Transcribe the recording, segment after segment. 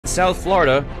South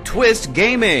Florida, Twist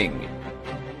Gaming.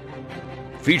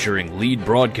 Featuring lead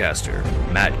broadcaster,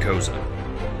 Matt Koza.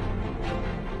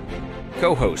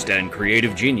 Co-host and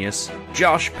creative genius,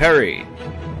 Josh Perry.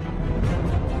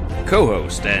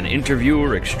 Co-host and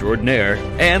interviewer extraordinaire,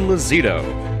 Ann Lazito.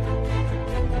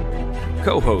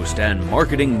 Co-host and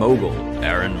marketing mogul,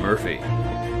 Aaron Murphy.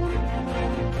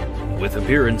 With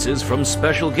appearances from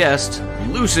special guest,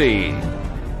 Lucy.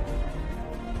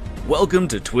 Welcome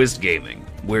to Twist Gaming,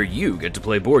 where you get to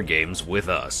play board games with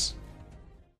us.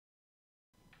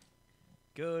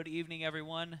 Good evening,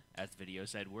 everyone. As the video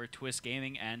said, we're Twist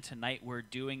Gaming, and tonight we're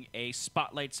doing a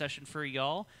spotlight session for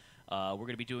y'all. We're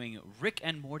going to be doing Rick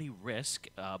and Morty Risk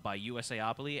by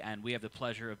USAopoly, and we have the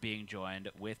pleasure of being joined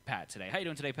with Pat today. How you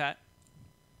doing today, Pat?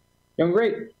 Doing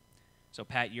great. So,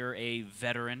 Pat, you're a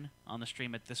veteran on the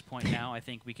stream at this point now. I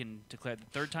think we can declare the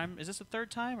third time. Is this the third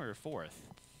time or fourth?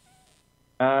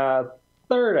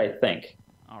 Third, I think.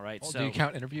 All right. Well, so do you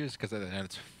count interviews? Because then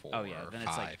it's 4 oh, yeah. or Then 5.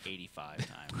 it's like 85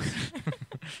 times.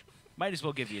 Might as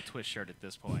well give you a Twist shirt at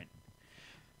this point.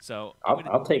 So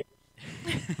I'll take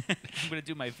I'm going to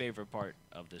do my favorite part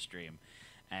of the stream,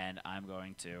 and I'm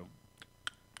going to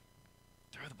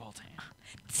throw the ball to him.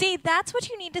 See, that's what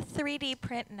you need to 3D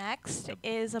print next.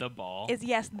 The ball?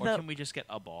 Yes, or can we just get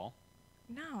a ball?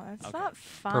 No, it's Okay. not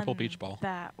fun. Purple beach ball.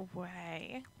 That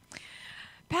way.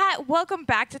 Pat, welcome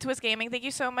back to Twist Gaming. Thank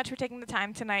you so much for taking the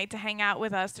time tonight to hang out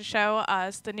with us, to show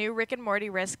us the new Rick and Morty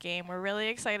Risk game. We're really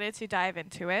excited to dive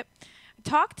into it.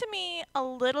 Talk to me a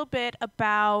little bit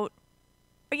about,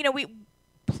 we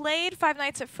played Five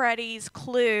Nights at Freddy's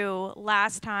Clue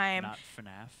last time. Not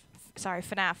FNAF. Sorry,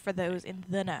 FNAF for those in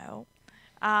the know.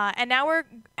 And now we're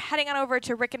heading on over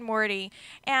to Rick and Morty.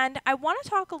 And I want to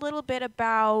talk a little bit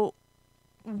about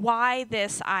why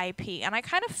this IP. And I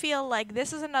kind of feel like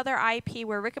this is another IP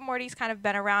where Rick and Morty's kind of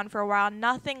been around for a while.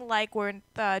 Nothing like where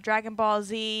Dragon Ball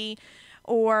Z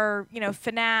or,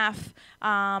 FNAF.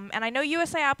 And I know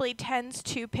USAopoly tends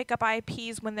to pick up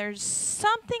IPs when there's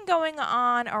something going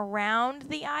on around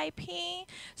the IP.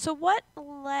 So what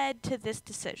led to this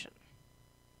decision?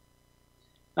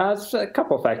 It's a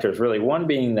couple factors, really. One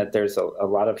being that there's a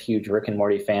lot of huge Rick and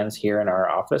Morty fans here in our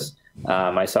office,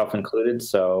 myself included.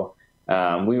 So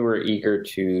we were eager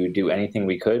to do anything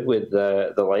we could with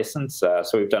the license. So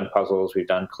we've done puzzles, we've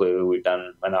done Clue, we've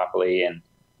done Monopoly, and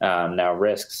now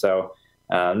Risk. So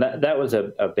that was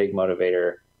a big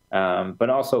motivator. But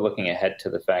also looking ahead to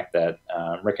the fact that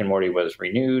Rick and Morty was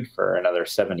renewed for another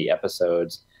 70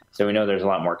 episodes. So we know there's a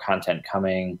lot more content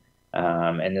coming.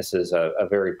 And this is a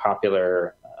very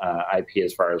popular IP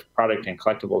as far as product and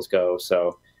collectibles go.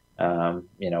 So,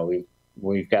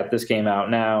 we've got this game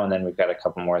out now, and then we've got a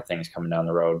couple more things coming down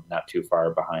the road, not too far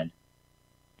behind.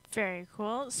 Very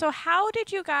cool. So how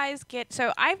did you guys get...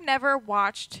 So I've never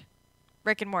watched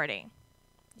Rick and Morty.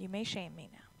 You may shame me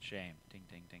now. Shame. Ding,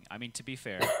 ding, ding. I mean, to be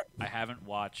fair, I haven't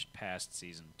watched past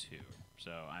season 2,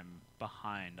 so I'm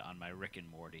behind on my Rick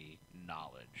and Morty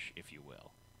knowledge, if you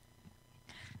will.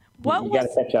 You got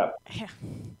to catch up. Yeah.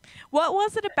 What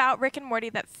was it about Rick and Morty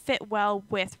that fit well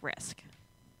with Risk?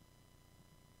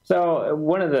 So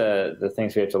one of the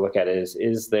things we have to look at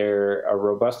is there a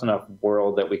robust enough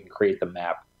world that we can create the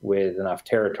map with enough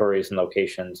territories and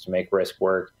locations to make Risk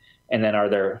work? And then are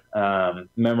there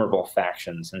memorable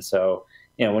factions? And so,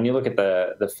 when you look at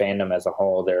the fandom as a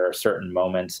whole, there are certain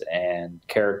moments and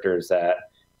characters that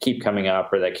keep coming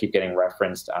up or that keep getting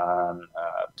referenced on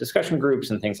discussion groups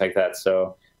and things like that.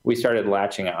 So we started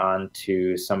latching on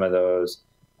to some of those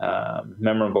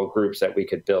memorable groups that we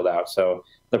could build out. So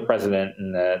the president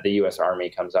and the U.S. Army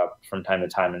comes up from time to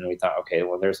time, and we thought, okay,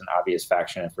 well, there's an obvious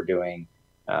faction if we're doing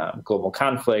global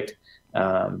conflict.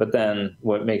 But then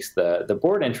what makes the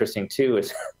board interesting too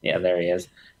is, yeah, there he is.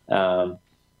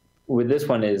 With this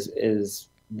one is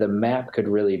the map could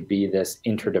really be this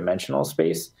interdimensional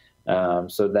space.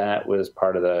 So that was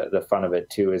part of the fun of it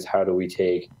too, is how do we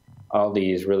take all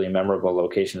these really memorable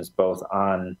locations, both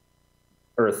on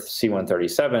Earth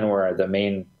C-137, where the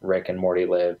main Rick and Morty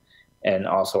live, and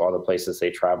also all the places they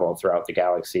travel throughout the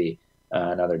galaxy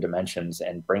and other dimensions,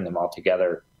 and bring them all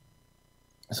together.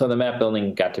 So the map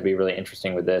building got to be really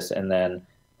interesting with this. And then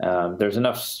there's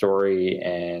enough story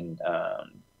and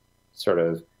sort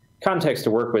of context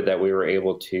to work with that we were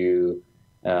able to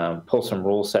pull some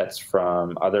rule sets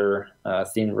from other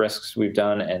themed risks we've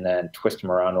done, and then twist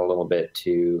them around a little bit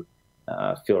to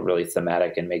feel really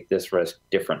thematic and make this risk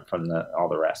different from all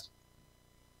the rest.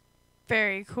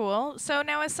 Very cool. So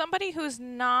now, as somebody who's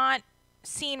not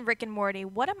seen Rick and Morty,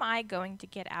 what am I going to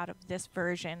get out of this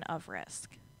version of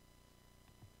Risk?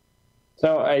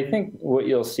 So I think what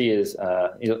you'll see is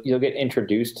you'll get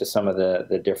introduced to some of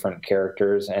the different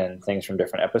characters and things from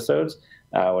different episodes,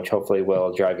 which hopefully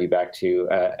will drive you back to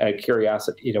a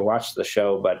curiosity to watch the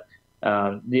show. But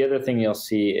the other thing you'll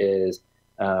see is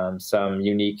some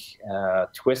unique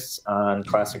twists on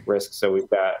classic Risk. So we've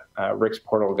got Rick's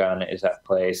portal gun is at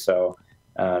play, so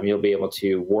you'll be able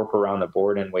to warp around the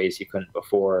board in ways you couldn't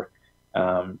before.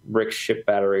 Rick's ship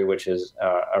battery, which is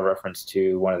a reference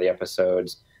to one of the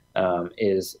episodes,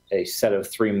 is a set of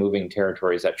 3 moving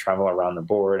territories that travel around the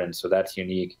board, and so that's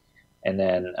unique. And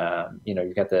then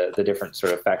you've got the different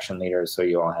sort of faction leaders, so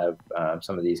you all have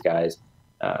some of these guys.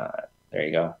 There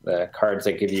you go. The cards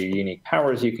that give you unique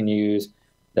powers you can use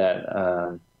that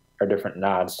are different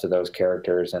nods to those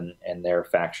characters and their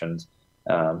factions.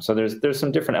 So there's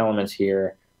some different elements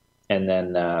here. And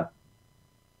then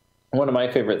one of my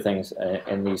favorite things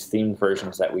in these themed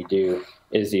versions that we do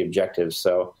is the objectives.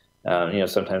 So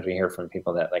sometimes we hear from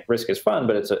people that like Risk is fun,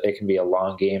 but it can be a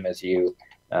long game. As you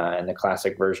in the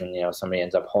classic version, somebody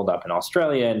ends up holed up in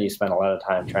Australia, and you spend a lot of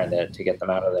time trying to get them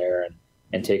out of there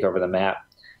and take over the map.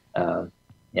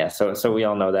 So we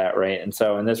all know that, right? And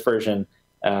so in this version,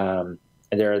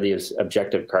 there are these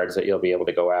objective cards that you'll be able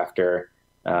to go after,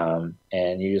 and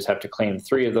you just have to claim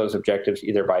 3 of those objectives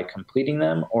either by completing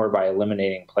them or by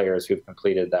eliminating players who've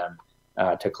completed them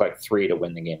to collect 3 to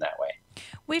win the game that way.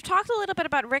 We've talked a little bit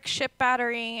about Rick's ship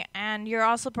battery, and you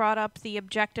also brought up the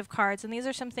objective cards, and these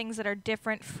are some things that are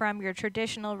different from your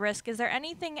traditional Risk. Is there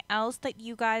anything else that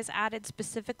you guys added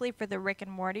specifically for the Rick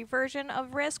and Morty version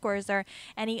of Risk, or is there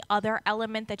any other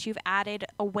element that you've added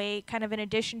away, kind of in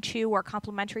addition to or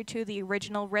complementary to the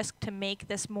original Risk to make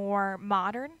this more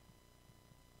modern?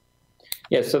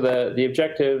 Yeah, so the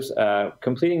objectives,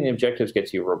 completing the objectives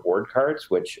gets you reward cards,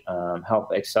 which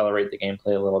help accelerate the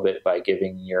gameplay a little bit by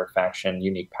giving your faction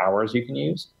unique powers you can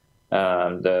use.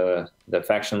 The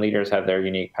faction leaders have their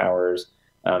unique powers.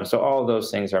 So all of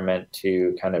those things are meant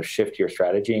to kind of shift your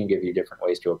strategy and give you different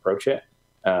ways to approach it,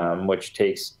 which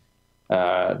takes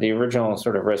the original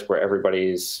sort of Risk where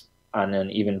everybody's on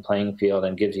an even playing field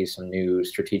and gives you some new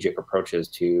strategic approaches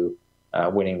to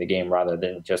winning the game rather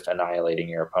than just annihilating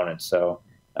your opponents. So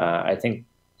I think,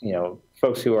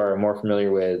 folks who are more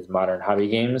familiar with modern hobby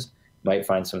games might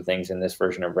find some things in this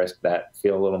version of Risk that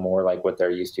feel a little more like what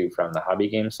they're used to from the hobby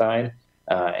game side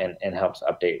and helps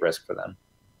update Risk for them.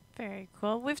 Very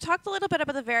cool. We've talked a little bit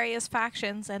about the various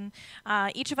factions, and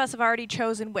each of us have already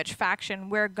chosen which faction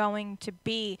we're going to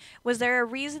be. Was there a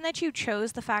reason that you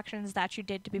chose the factions that you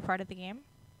did to be part of the game?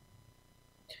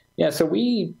 Yeah, so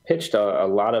we pitched a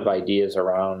lot of ideas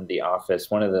around the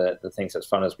office. One of the things that's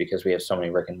fun is because we have so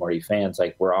many Rick and Morty fans,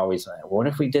 like we're always like, what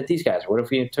if we did these guys? What if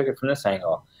we took it from this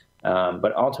angle?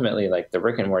 But ultimately, like the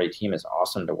Rick and Morty team is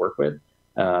awesome to work with.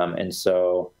 And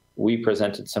so we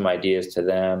presented some ideas to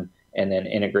them and then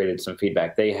integrated some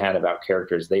feedback they had about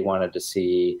characters they wanted to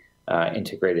see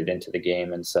integrated into the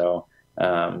game. And so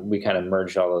we kind of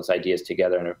merged all those ideas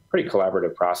together in a pretty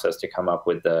collaborative process to come up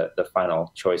with the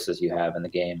final choices you have in the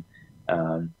game.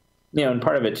 And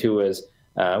part of it too is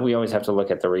we always have to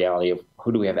look at the reality of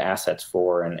who do we have assets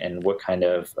for and what kind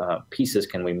of pieces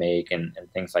can we make and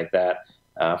things like that.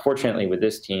 Fortunately, with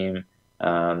this team,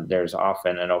 there's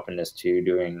often an openness to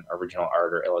doing original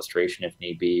art or illustration if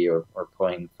need be, or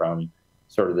pulling from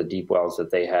sort of the deep wells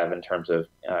that they have in terms of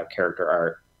character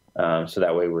art. So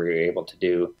that way we're able to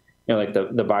do like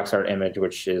the box art image,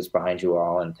 which is behind you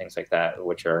all, and things like that,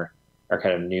 which are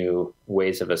kind of new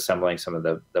ways of assembling some of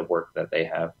the work that they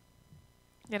have.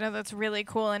 That's really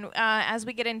cool. And as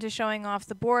we get into showing off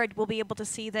the board, we'll be able to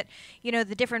see that,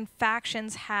 the different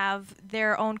factions have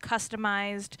their own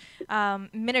customized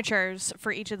miniatures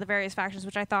for each of the various factions,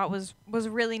 which I thought was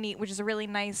really neat, which is a really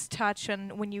nice touch.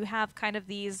 And when you have kind of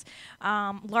these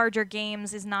larger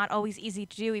games, is not always easy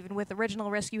to do. Even with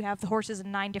original Risk, you have the horses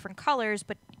in 9 different colors,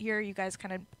 but here you guys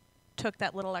kind of took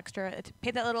that little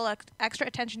paid that little extra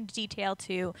attention to detail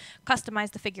to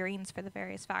customize the figurines for the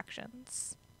various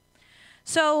factions.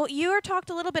 So you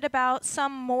talked a little bit about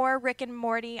some more Rick and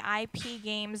Morty IP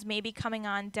games maybe coming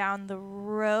on down the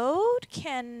road.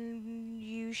 Can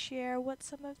you share what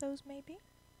some of those may be?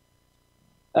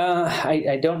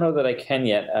 I don't know that I can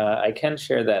yet. I can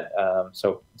share that.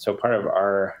 So part of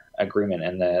our agreement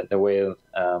and the way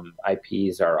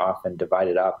IPs are often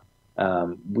divided up,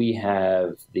 we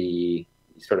have the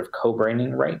sort of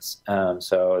co-branding rights.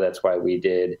 So that's why we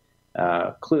did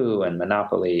Clue and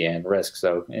Monopoly and Risk.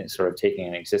 So it's sort of taking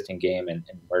an existing game and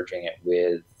merging it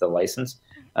with the license.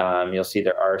 You'll see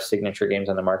there are signature games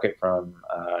on the market from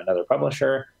another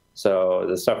publisher. So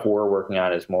the stuff we're working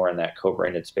on is more in that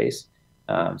co-branded space.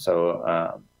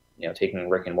 taking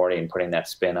Rick and Morty and putting that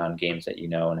spin on games that you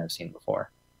know and have seen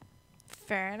before.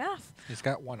 Fair enough. He's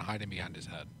got one hiding behind his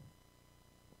head.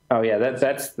 Oh yeah,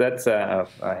 that's I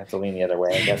have to lean the other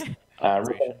way, I guess.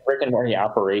 Rick and Morty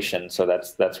Operation. So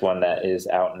that's one that is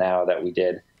out now that we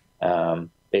did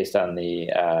based on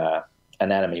the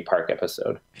Anatomy Park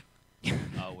episode.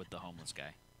 Oh, with the homeless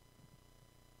guy.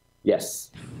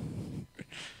 Yes.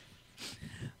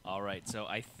 All right, so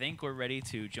I think we're ready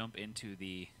to jump into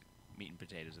the meat and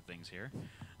potatoes of things here.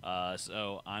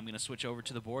 So I'm going to switch over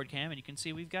to the board cam, and you can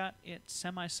see we've got it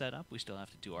semi-set up. We still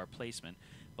have to do our placement.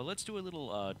 But let's do a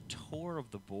little tour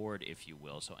of the board, if you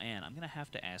will. So, Anne, I'm going to have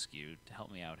to ask you to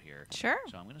help me out here. Sure.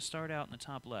 So I'm going to start out in the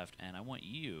top left, and I want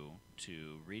you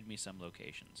to read me some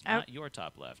locations. Not your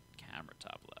top left, camera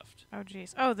top left. Oh,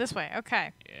 geez. Oh, this way.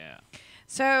 Okay. Yeah.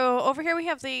 So over here we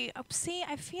have the... Oh, see,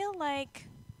 I feel like...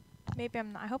 Maybe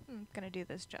I'm not... I hope I'm going to do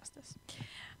this justice.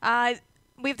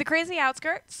 We have the Crazy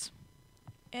Outskirts.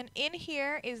 And in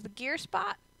here is the Gear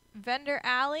Spot, Vendor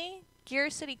Alley, Gear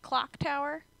City Clock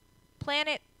Tower,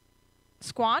 Planet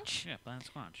Squanch. Yeah, Planet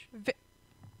Squanch.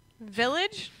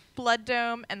 Village, Blood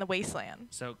Dome, and the Wasteland.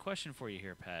 So, question for you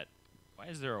here, Pat. Why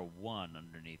is there a 1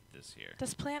 underneath this here?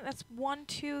 This planet, that's 1,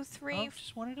 2, 3. Oh,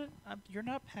 just wanted to... you're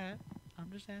not Pat. I'm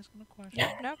just asking a question.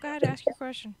 No, go ahead, ask your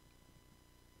question.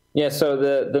 Yeah, so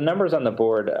the numbers on the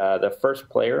board, the first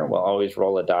player will always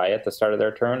roll a die at the start of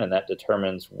their turn, and that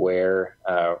determines where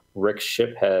Rick's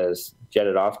ship has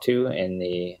jetted off to in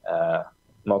the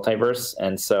multiverse.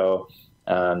 And so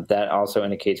that also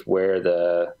indicates where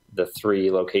the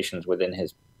 3 locations within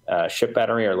his ship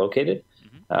battery are located.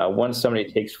 Mm-hmm. Once somebody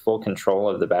takes full control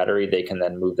of the battery, they can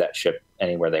then move that ship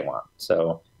anywhere they want.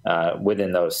 So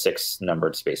within those 6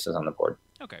 numbered spaces on the board.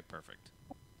 Okay, perfect.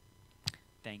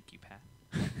 Thank you, Pat.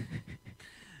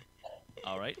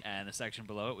 All right, and the section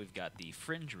below it, we've got the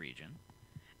Fringe region.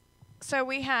 So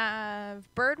we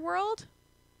have Bird World,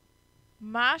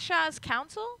 Masha's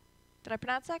Council. Did I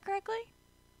pronounce that correctly?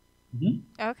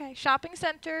 Mm-hmm. Okay. Shopping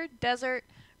Center, Desert,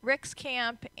 Rick's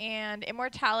Camp, and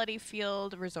Immortality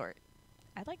Field Resort.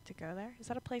 I'd like to go there. Is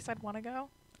that a place I'd want to go?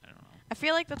 I don't know. I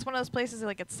feel like that's one of those places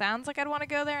like it sounds like I'd want to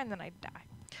go there, and then I'd die.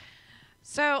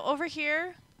 So over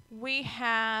here, we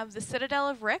have the Citadel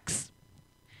of Rick's,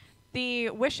 the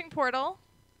Wishing Portal,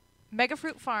 Mega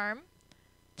Fruit Farm,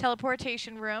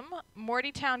 Teleportation Room,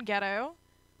 Mortytown Ghetto,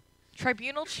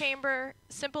 Tribunal Chamber,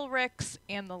 Simple Rick's,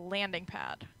 and the Landing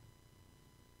Pad.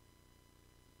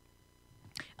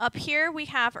 Up here we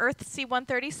have Earth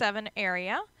C-137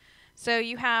 area. So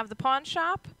you have the Pawn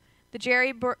Shop, the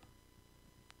Jerry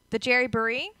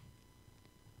Burry,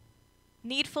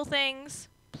 Needful Things,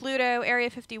 Pluto, Area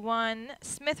 51,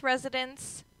 Smith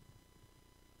Residence,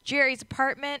 Jerry's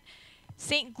Apartment,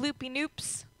 St. Gloopy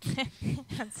Noops.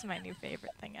 That's my new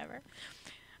favorite thing ever.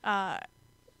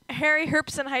 Harry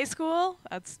Herpson High School.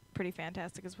 That's pretty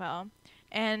fantastic as well.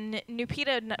 And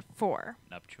Nupita 4.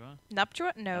 Nuptua?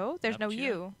 Nuptua? No, there's no Nuptia?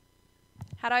 U.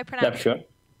 How do I pronounce it?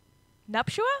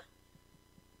 Nuptua?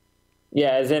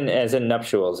 Yeah, as in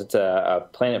nuptials. It's a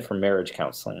planet for marriage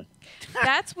counseling.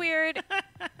 That's weird,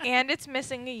 and it's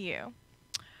missing a U.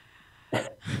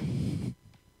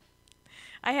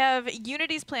 I have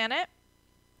Unity's Planet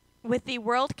with the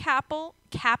World Capital.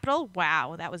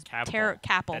 Wow, that was Capital.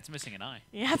 Capital. That's missing an I.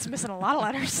 Yeah, it's missing a lot of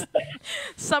letters.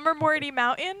 Summer Morty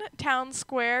Mountain, Town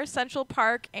Square, Central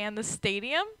Park, and the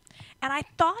Stadium. And I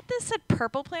thought this said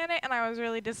Purple Planet, and I was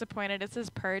really disappointed. It says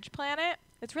Purge Planet.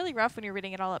 It's really rough when you're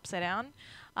reading it all upside down.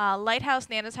 Lighthouse,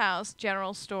 Nana's House,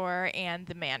 General Store, and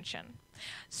the Mansion.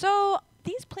 So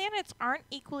these planets aren't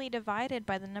equally divided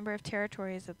by the number of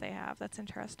territories that they have. That's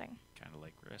interesting. Kind of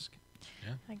like Risk.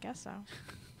 Yeah. I guess so.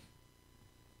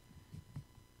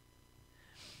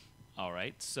 All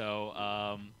right,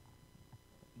 so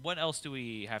what else do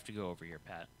we have to go over here,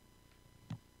 Pat?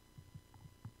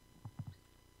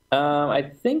 I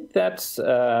think that's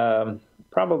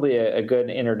probably a good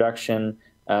introduction.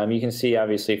 You can see,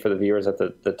 obviously, for the viewers at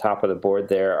the top of the board,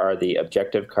 there are the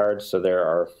objective cards. So there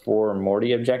are 4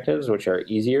 Morty objectives, which are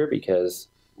easier because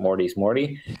Morty's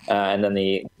Morty. And then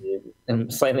the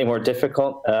slightly more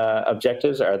difficult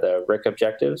objectives are the Rick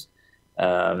objectives.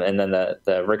 And then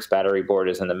the Rick's battery board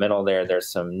is in the middle there. There's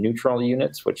some neutral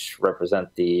units, which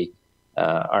represent the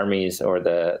armies or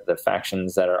the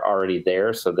factions that are already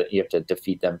there, so that you have to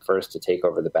defeat them first to take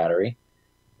over the battery.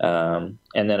 And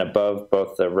then above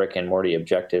both the Rick and Morty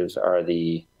objectives are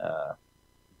the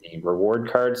reward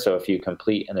cards. So if you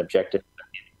complete an objective at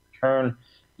the end of the turn,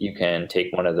 you can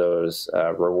take one of those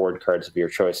reward cards of your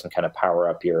choice and kind of power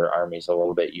up your armies a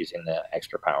little bit using the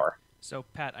extra power. So,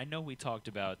 Pat, I know we talked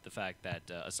about the fact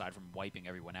that aside from wiping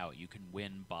everyone out, you can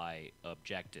win by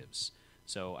objectives.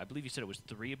 So I believe you said it was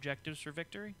 3 objectives for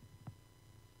victory?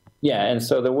 Yeah, and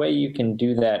so the way you can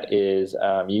do that is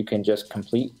you can just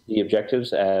complete the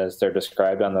objectives as they're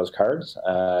described on those cards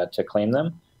to claim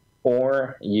them,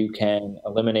 or you can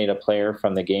eliminate a player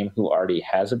from the game who already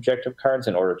has objective cards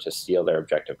in order to steal their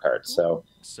objective cards. So,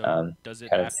 Does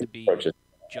it kind of have two to be approaches.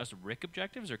 just Rick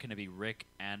objectives, or can it be Rick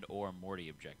and or Morty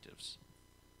objectives?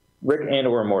 Rick and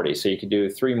or Morty. So you could do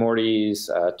 3 Mortys,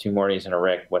 2 Mortys, and a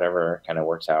Rick, whatever kind of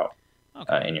works out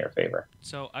in your favor.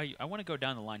 So I want to go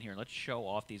down the line here. Let's show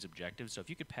off these objectives. So if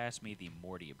you could pass me the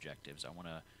Morty objectives, I want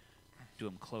to do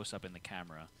them close up in the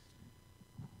camera.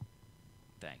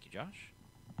 Thank you, Josh.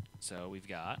 So we've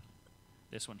got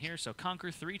this one here. So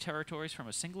conquer 3 territories from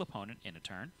a single opponent in a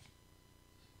turn.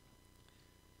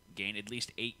 Gain at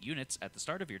least 8 units at the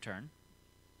start of your turn.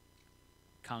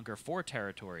 Conquer 4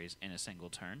 territories in a single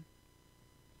turn.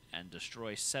 And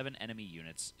destroy 7 enemy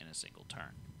units in a single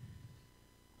turn.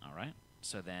 All right.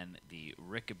 So then the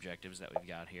Rick objectives that we've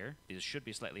got here, these should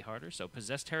be slightly harder. So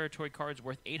possess territory cards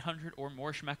worth 800 or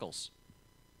more schmeckles.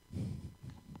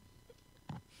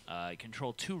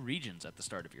 Control 2 regions at the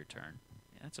start of your turn.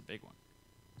 Yeah, that's a big one.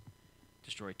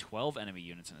 Destroy 12 enemy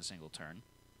units in a single turn.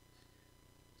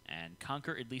 And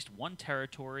conquer at least 1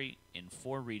 territory in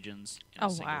 4 regions in a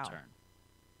single turn.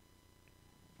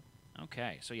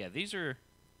 Okay, so yeah, these are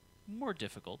more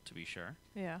difficult, to be sure.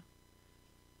 Yeah.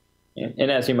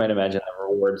 And as you might imagine, the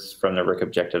rewards from the Rick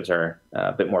objectives are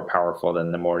a bit more powerful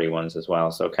than the Morty ones as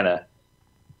well. So it kind of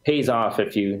pays off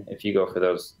if you go for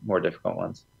those more difficult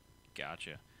ones.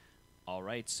 Gotcha. All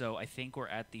right, so I think we're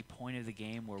at the point of the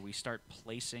game where we start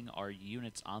placing our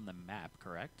units on the map,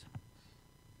 correct?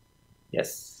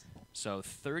 Yes. So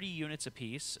 30 units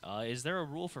apiece. Is there a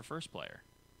rule for first player?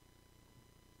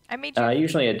 I made you.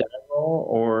 Usually a die roll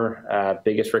or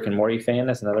biggest Rick and Morty fan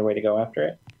is another way to go after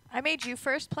it. I made you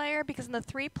first player because in the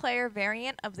 3-player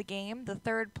variant of the game, the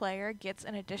 3rd player gets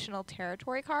an additional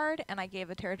territory card, and I gave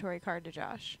a territory card to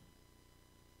Josh.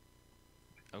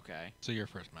 Okay. So you're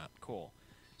first, Matt. Cool.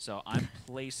 So I'm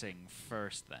placing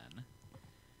first then.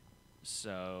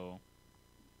 So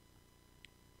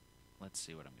let's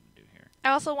see what I'm going to do here. I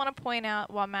also want to point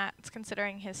out, while Matt's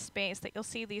considering his space, that you'll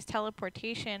see these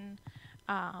teleportation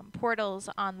portals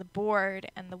on the board,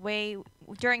 and the way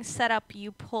during setup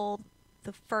you pull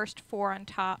the first 4 on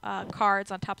top cards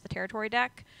on top of the territory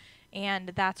deck,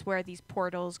 and that's where these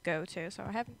portals go to. So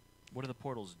I haven't. What do the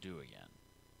portals do again?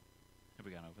 Have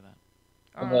we gone over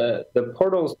that? The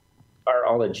portals are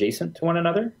all adjacent to one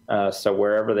another. So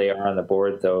wherever they are on the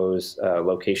board, those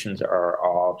locations are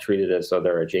all treated as though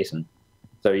they're adjacent.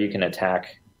 So you can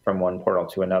attack from one portal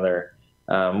to another.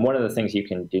 One of the things you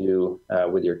can do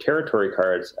with your territory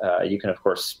cards, you can, of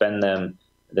course, spend them.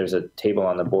 There's a table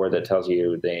on the board that tells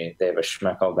you they have a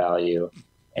schmeckel value,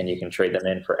 and you can trade them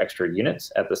in for extra units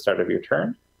at the start of your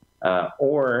turn.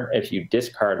 Or if you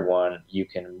discard one, you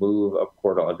can move a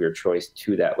portal of your choice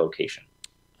to that location.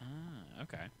 Ah,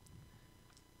 okay.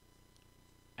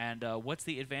 And what's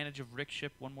the advantage of Rick's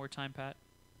ship one more time, Pat?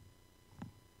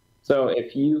 So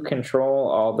if you control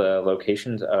all the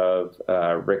locations of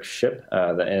Rick's ship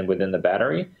and within the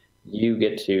battery, you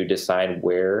get to decide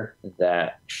where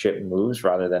that ship moves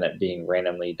rather than it being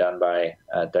randomly done by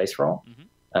a dice roll.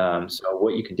 Mm-hmm. So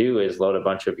what you can do is load a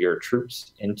bunch of your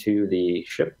troops into the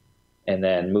ship and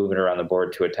then move it around the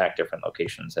board to attack different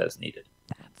locations as needed.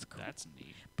 That's cool. That's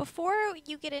neat. Before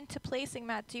you get into placing,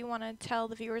 Matt, do you want to tell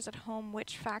the viewers at home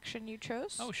which faction you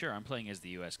chose? Oh, sure. I'm playing as the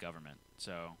U.S. government,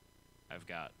 so I've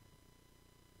got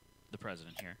the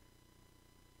president here.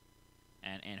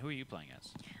 And who are you playing as?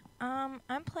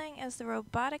 I'm playing as the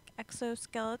robotic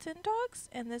exoskeleton dogs,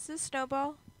 and this is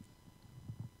Snowball.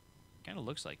 Kind of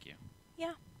looks like you.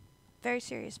 Yeah. Very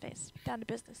serious face. Down to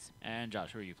business. And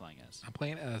Josh, who are you playing as? I'm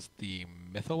playing as the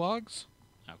Mythologs.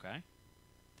 Okay.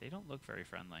 They don't look very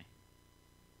friendly.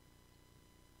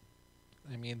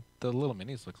 I mean, the little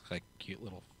minis look like cute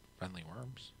little friendly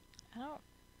worms. I don't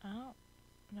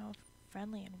know if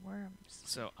friendly and worms.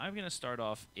 So I'm going to start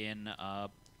off in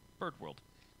Bird World.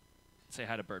 Say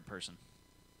hi to Bird Person.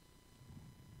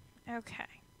 Okay.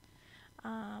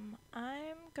 I'm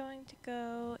going to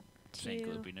go to... St.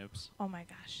 Gloopy Noobs. Oh my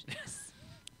gosh, yes.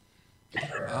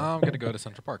 I'm going to go to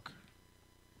Central Park.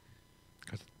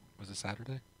 'Cause was it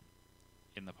Saturday?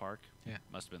 In the park? Yeah.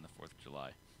 Must have been the 4th of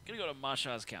July. Gonna go to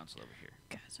Masha's council over here.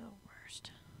 Guys are the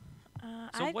worst.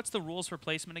 So what's the rules for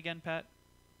placement again, Pat?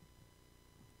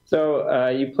 So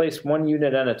you place one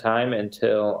unit at a time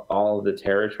until all of the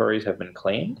territories have been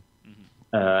claimed.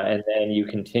 And then you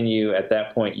continue. At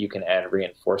that point, you can add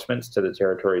reinforcements to the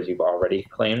territories you've already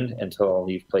claimed until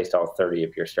you've placed all 30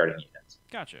 of your starting units.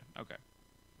 Gotcha. Okay.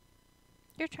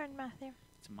 Your turn, Matthew.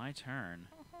 It's my turn.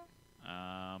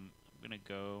 I'm gonna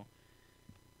go.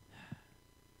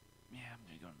 Yeah, I'm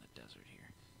gonna go in the desert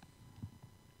here.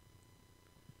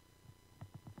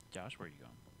 Josh, where are you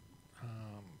going?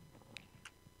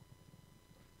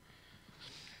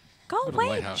 Go Go to the away,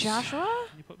 lighthouse. Joshua.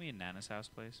 Can you put me in Nana's house,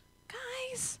 please?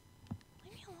 Guys,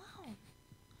 leave me alone.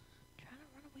 I'm trying to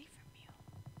run away from you.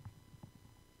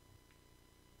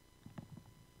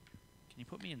 Can you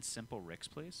put me in Simple Rick's,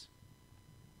 please?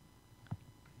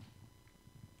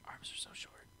 Arms are so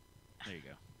short. There you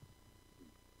go.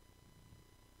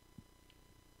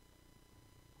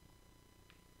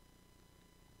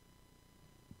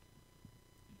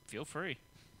 Feel free.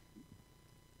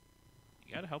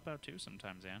 You gotta help out too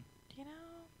sometimes, Ann. Do you know,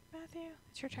 Matthew?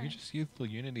 It's your You turn. just use the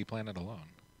Unity planet alone.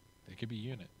 It could be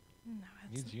unit. No,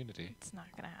 It needs Unity. it's not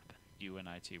gonna happen.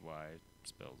 UNITY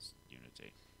spells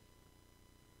unity.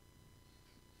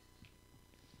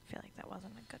 I feel like that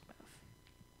wasn't a good move.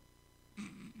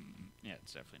 Yeah,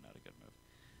 it's definitely not a good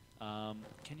move.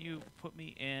 Can you put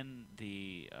me in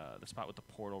the spot with the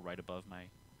portal right above my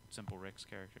Simple Rick's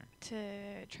character?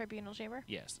 To Tribunal Chamber?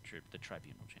 Yes, the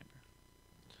Tribunal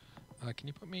Chamber. Can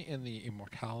you put me in the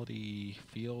Immortality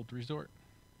Field Resort?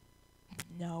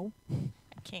 No,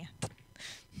 I can't.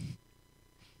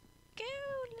 Go,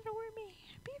 little wormy.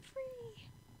 Be free.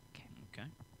 Okay. Okay.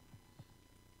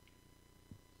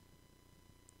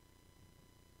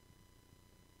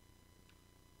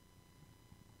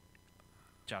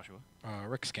 Joshua,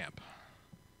 Rick's Camp.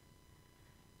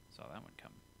 saw that one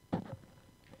come. God,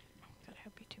 I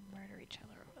hope you two murder each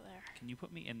other over there. Can you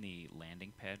put me in the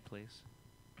landing pad, please?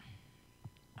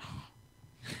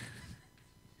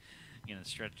 Gonna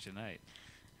stretch tonight.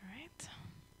 All right.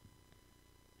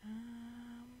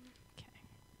 Okay.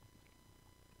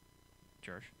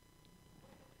 George.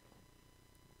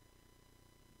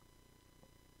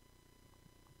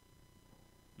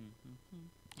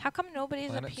 How come nobody's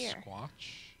Planet up here?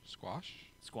 Squash? Squash?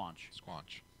 Squanch.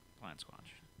 Squanch. Planet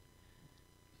Squanch.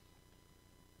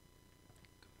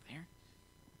 Go there.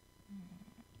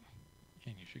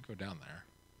 And you should go down there.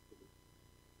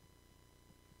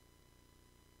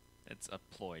 It's a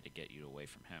ploy to get you away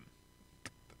from him.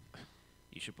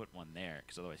 You should put one there,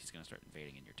 because otherwise he's going to start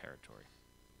invading in your territory.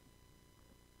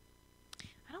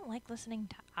 I don't like listening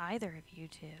to either of you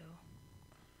two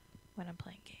when I'm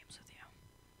playing games with you.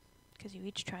 Because you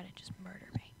each try to just murder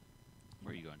me.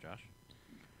 Where are you going, Josh?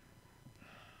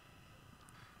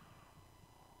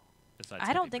 Besides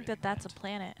I don't heavy think that breathing that's a vent.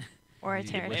 planet or a The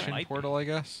territory. Wishing might be. Portal, I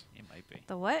guess. It might be.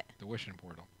 The what? The Wishing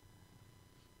Portal.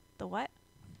 The what?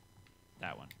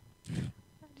 That one.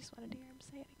 I just wanted to hear him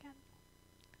say it again.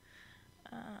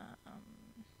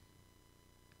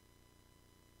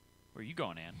 Where are you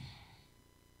going, Ann?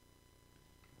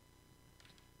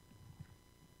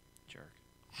 Jerk.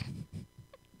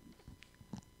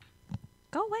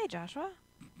 Go away, Joshua.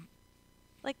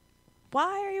 Like,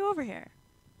 why are you over here?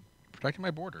 Protecting my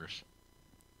borders.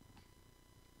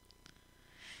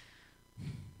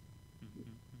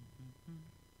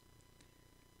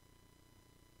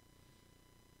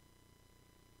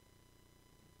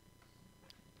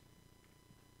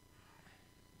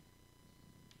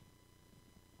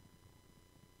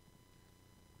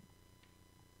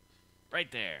 Right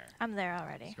there. I'm there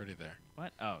already. It's already there.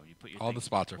 What? Oh, you put your All thing- the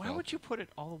spots are Why filled. would you put it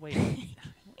all the way?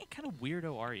 What kind of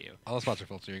weirdo are you? All the spots are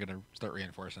filled, so you're going to start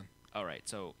reinforcing. All right,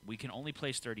 so we can only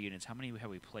place 30 units. How many have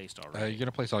we placed already? You're going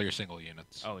to place all your single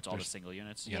units. Oh, it's all the There's- single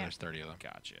units? Yeah, Yeah. there's 30 of them.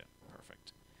 Gotcha.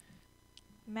 Perfect.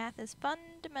 Math is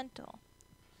fundamental.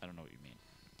 I don't know what you mean.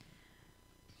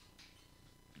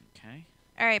 Okay.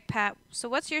 All right, Pat. So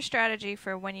what's your strategy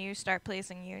for when you start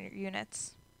placing your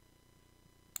units?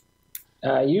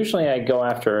 Usually I go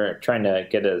after trying to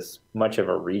get as much of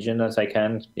a region as I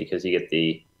can because you get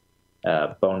the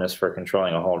bonus for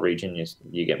controlling a whole region.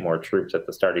 You get more troops at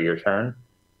the start of your turn.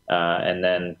 And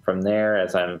then from there,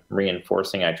 as I'm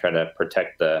reinforcing, I try to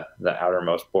protect the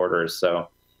outermost borders. So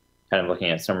kind of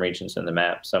looking at some regions in the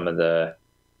map, some of the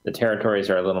territories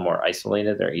are a little more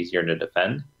isolated. They're easier to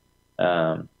defend.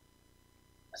 So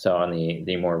on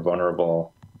the more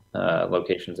vulnerable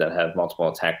locations that have multiple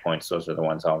attack points, those are the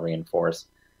ones I'll reinforce.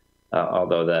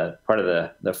 Although the part of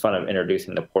the fun of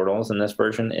introducing the portals in this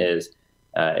version is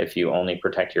if you only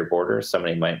protect your borders,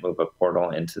 somebody might move a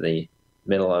portal into the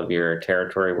middle of your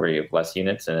territory where you have less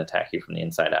units and attack you from the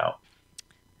inside out.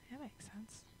 That makes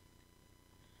sense.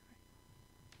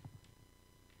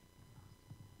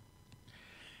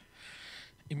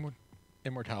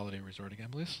 Immortality Resort again,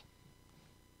 please.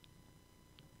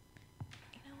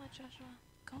 You know what, Joshua?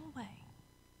 Go away.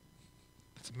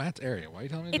 That's Matt's area. Why are you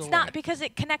telling me to It's go not away? because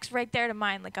it connects right there to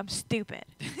mine. Like I'm stupid.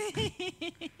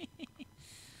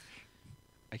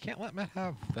 I can't let Matt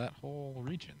have that whole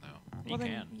region, though. You Well, then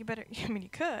can. you better. I mean, you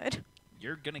could.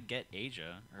 You're gonna get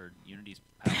Asia or Unity's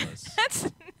palace. That's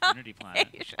not Unity planet.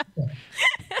 Asia.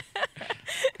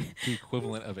 The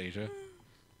equivalent of Asia.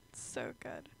 So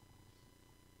good.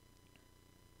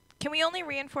 Can we only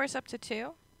reinforce up to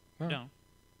 2? No,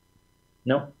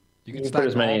 No. You can You stack put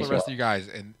as many all as the you rest want. of you guys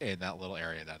in that little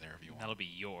area down there if you want. that'll be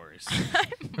yours. I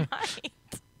might.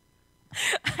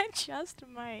 I just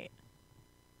might.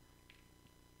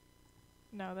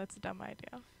 No, that's a dumb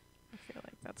idea. I feel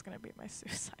like that's gonna be my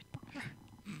suicide bomber.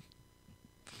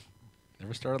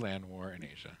 Never start a land war in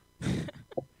Asia.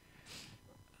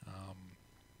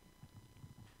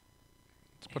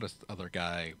 Let's put this other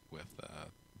guy with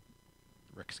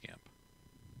Rick Scamp.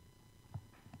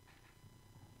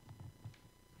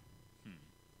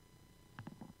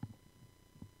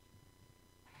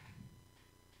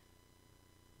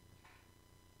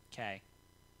 Okay.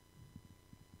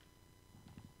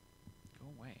 Go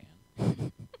away,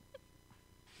 Ann.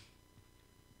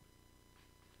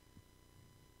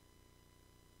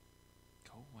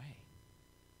 Go away.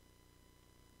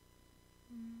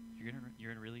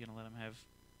 You're really gonna let him have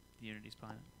the Unity's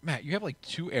planet? Matt, you have like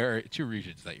two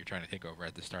regions that you're trying to take over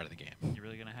at the start of the game. You're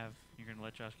gonna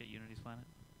let Josh get Unity's planet?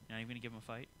 You're not even gonna give him a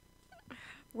fight?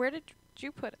 Where did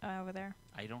you put over there?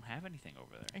 I don't have anything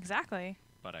over there, Exactly.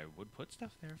 but I would put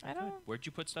stuff there if I I could. don't- Where'd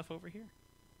you put stuff over here?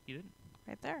 You didn't.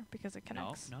 Right there, because it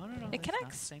connects. No. It That's not the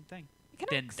connects. same thing. It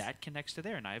connects. Then that connects to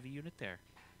there, and I have a unit there.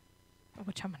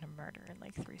 Which I'm gonna murder in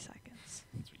like 3 seconds.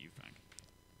 That's what you think.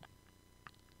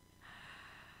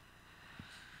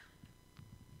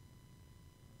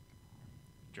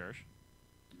 Josh?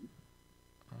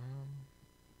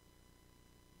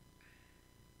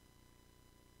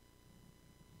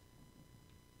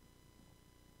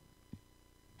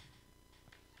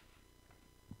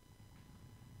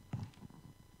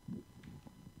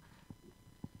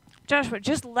 Joshua,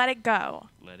 just let it go.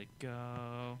 Let it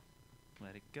go.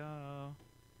 Let it go.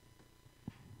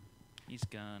 He's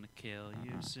gonna kill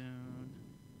you soon.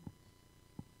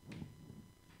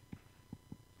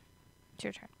 It's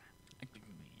your turn.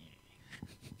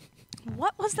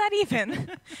 What was that even?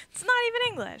 It's not even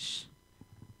English.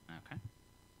 Okay.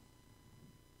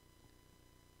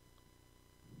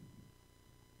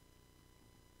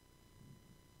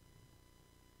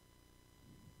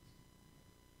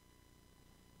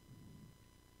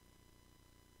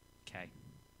 Okay.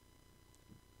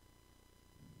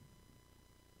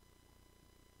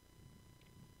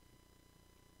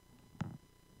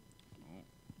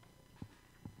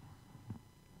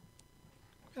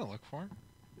 I'm gonna look for him.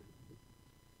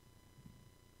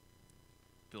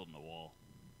 Building a wall.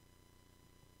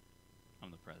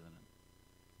 I'm the president.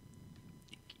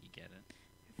 You get it?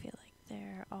 I feel like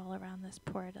they're all around this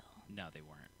portal. No, they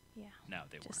weren't. Yeah. No,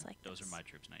 they Just weren't. like Those this. are my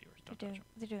troops, not yours. They're Don't touch doing, them.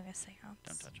 they're doing a seance.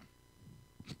 Don't touch them.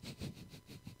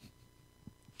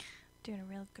 Doing a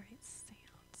real great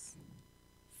seance.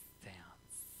 Seance.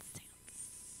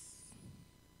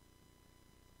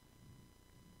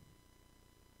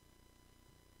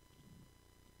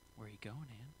 Where are you going,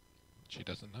 Ann? She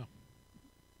doesn't know.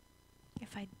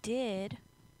 If I did,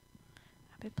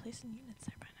 I've been placing units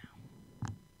there by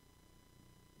now.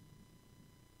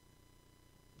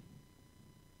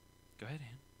 Go ahead,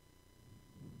 Ann.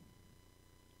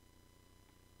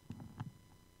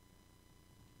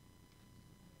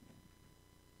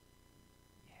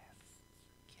 Yes.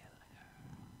 Kill her.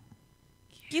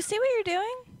 Do you see what you're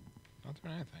doing? Not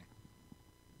doing anything.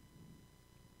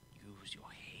 Use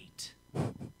your hate.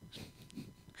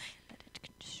 Let it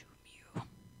consume you.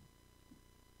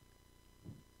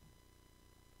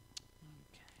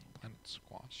 Okay. Planet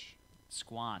Squash.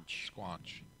 Squanch.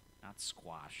 Squanch. Not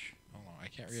squash. I don't know. I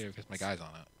can't read it because my guy's on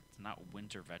it. It's not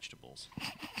winter vegetables.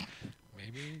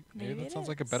 Maybe Maybe that it sounds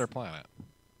like a is. better planet.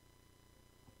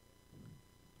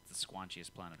 It's the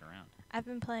squanchiest planet around. I've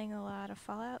been playing a lot of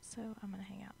Fallout, so I'm going to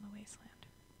hang out in the wasteland.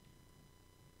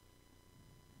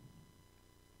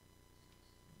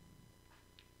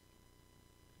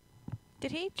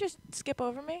 Did he just skip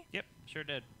over me? Yep, sure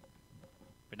did.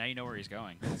 But now you know where he's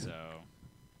going, so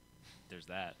there's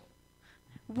that.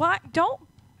 What? Don't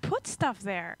put stuff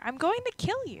there. I'm going to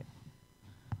kill you.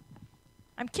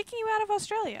 I'm kicking you out of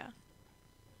Australia.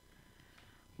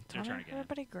 It's your Why turn don't again.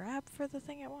 everybody grab for the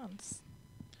thing at once.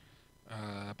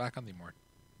 Back on the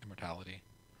immortality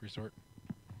resort.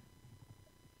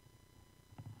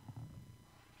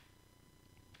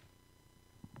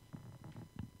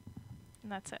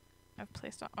 And that's it. I've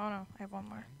placed. Oh no, I have one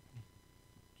more.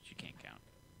 She can't count.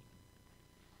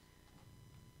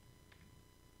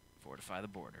 Fortify the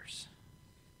borders.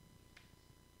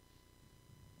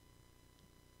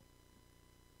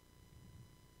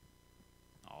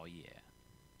 Oh, yeah.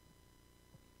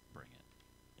 Bring it.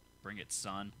 Bring it,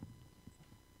 son.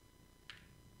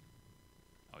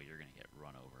 Oh, you're going to get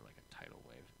run over like a tidal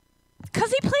wave. Because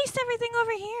he placed everything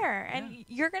over here, and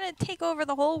you're going to take over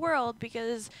the whole world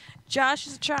because Josh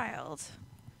is a child.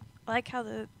 I like how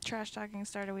the trash talking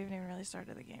started. We haven't even really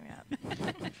started the game yet.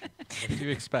 What do you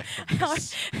expect from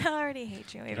this? I already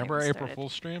hate you. We haven't Remember even April started.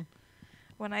 Fool's stream?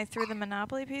 When I threw the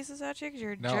Monopoly pieces at you because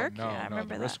you're a No, jerk? no, Yeah, I no,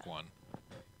 remember the that. Risk one.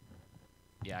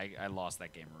 Yeah, I lost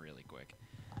that game really quick.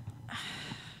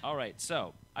 All right,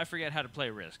 so I forget how to play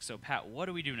Risk. So, Pat, what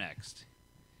do we do next?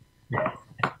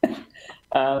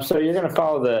 So you're going to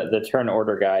follow the turn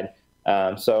order guide.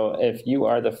 So if you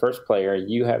are the first player,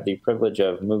 you have the privilege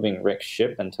of moving Rick's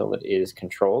ship until it is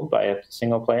controlled by a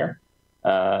single player.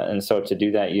 And so to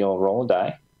do that, you'll roll a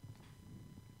die.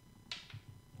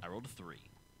 I rolled a 3.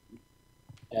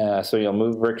 So you'll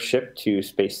move Rick's ship to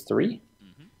space 3.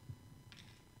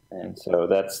 And so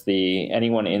that's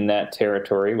anyone in that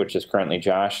territory, which is currently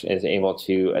Josh, is able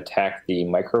to attack the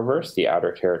microverse, the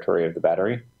outer territory of the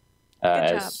battery,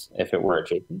 as if it were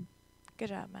adjacent. Good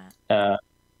job, Matt.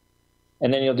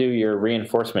 And then you'll do your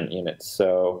reinforcement units.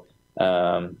 So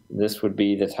this would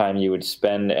be the time you would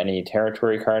spend any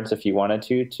territory cards if you wanted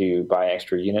to buy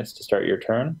extra units to start your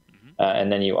turn. And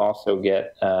then you also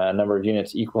get a number of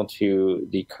units equal to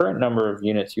the current number of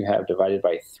units you have divided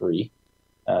by 3.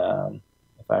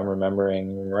 If I'm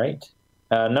remembering right.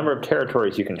 Number of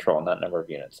territories you control, not number of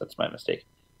units. That's my mistake.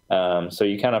 So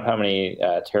you count up how many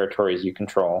territories you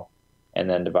control, and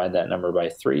then divide that number by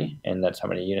 3, and that's how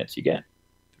many units you get.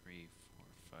 3,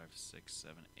 4, 5, 6,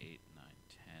 7, 8, 9,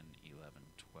 10, 11,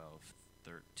 12,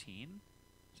 13.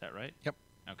 Is that right? Yep.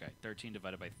 Okay, 13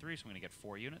 divided by 3, so I'm going to get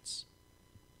 4 units.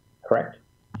 Correct.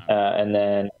 And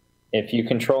then if you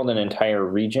controlled an entire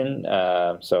region,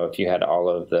 so if you had all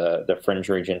of the fringe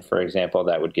region, for example,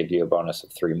 that would give you a bonus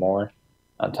of 3 more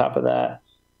on top of that.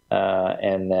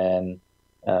 And then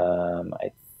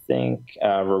I think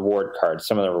reward cards,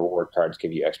 some of the reward cards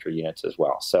give you extra units as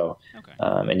well. So,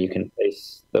 and you can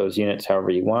place those units however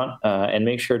you want, and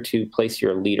make sure to place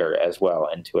your leader as well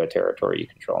into a territory you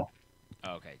control.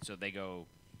 Okay, so they go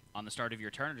on the start of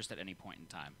your turn or just at any point in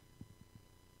time?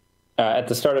 At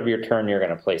the start of your turn, you're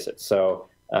going to place it. So,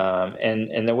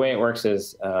 and the way it works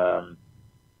is,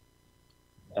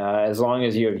 as long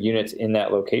as you have units in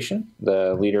that location,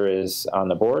 the leader is on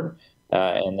the board,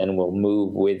 and then we'll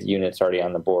move with units already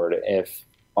on the board. If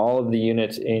all of the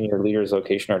units in your leader's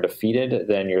location are defeated,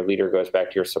 then your leader goes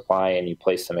back to your supply, and you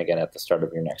place them again at the start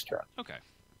of your next turn. Okay,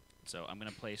 so I'm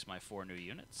going to place my 4 new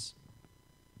units.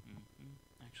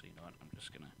 Actually, you know what? I'm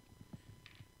just going to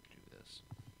do this.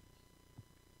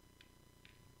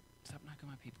 Stop knocking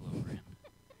my people over in.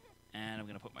 And I'm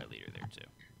going to put my leader there,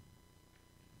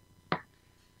 too.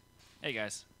 Hey,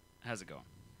 guys. How's it going?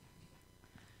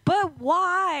 But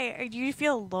why? Do you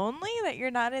feel lonely that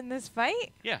you're not in this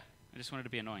fight? Yeah, I just wanted to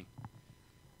be annoying.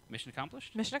 Mission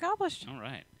accomplished? Mission accomplished. All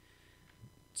right.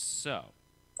 So,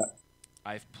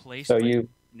 I've placed So new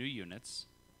units.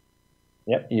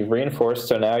 Yep, you've reinforced.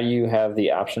 So now you have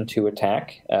the option to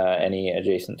attack any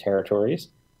adjacent territories,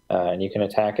 and you can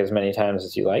attack as many times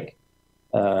as you like.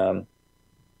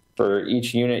 For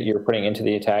each unit you're putting into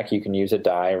the attack, you can use a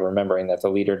die, remembering that the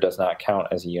leader does not count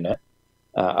as a unit.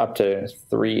 Up to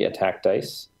 3 attack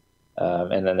dice,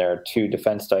 and then there are 2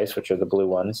 defense dice, which are the blue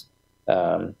ones.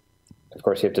 Of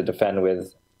course, you have to defend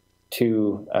with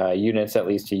 2 units at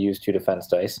least to use 2 defense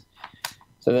dice.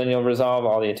 So then you'll resolve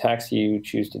all the attacks you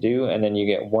choose to do, and then you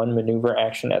get 1 maneuver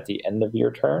action at the end of your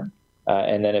turn.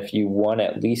 And then if you won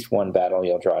at least 1 battle,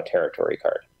 you'll draw a territory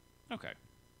card. Okay.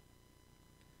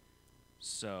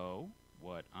 So,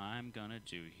 what I'm going to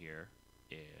do here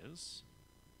is...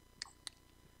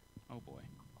 Oh boy.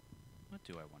 What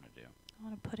do I want to do? I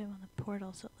want to put him on the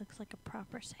portal so it looks like a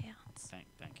proper seance.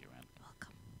 Thank you, Ann.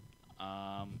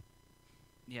 Welcome.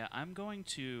 Yeah, I'm going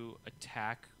to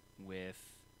attack with...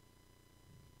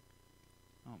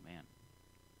 Oh, man.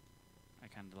 I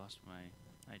kind of lost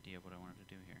my idea of what I wanted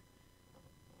to do here.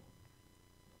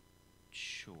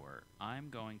 Sure. I'm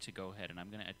going to go ahead and I'm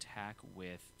going to attack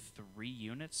with 3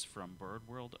 units from Bird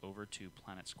World over to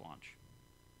Planet Squanch.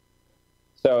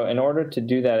 So in order to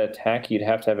do that attack, you'd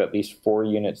have to have at least 4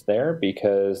 units there,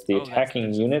 because the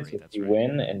attacking units, if you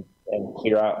win and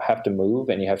clear out, have to move,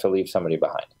 and you have to leave somebody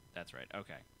behind. That's right.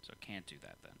 Okay. So can't do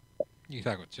that then. You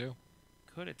attack with 2.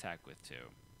 Could attack with 2.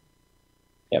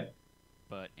 Yep.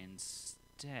 But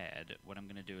instead, what I'm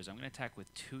going to do is I'm going to attack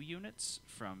with 2 units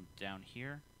from down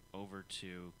here over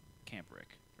to Camp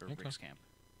Rick, or Rick's camp.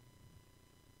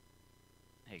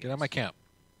 Hey, Get out of my guys. camp.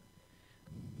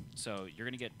 So you're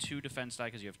going to get 2 defense die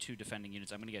because you have 2 defending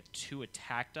units. I'm going to get 2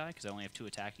 attack die because I only have 2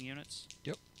 attacking units.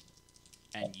 Yep.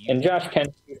 And you And Josh can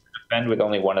choose to defend with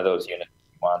only one of those units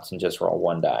if he wants and just roll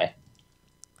 1 die.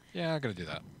 Yeah, I'm gonna do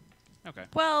that. Okay.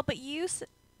 Well, but you.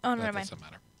 Oh, That never mind. doesn't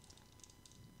matter.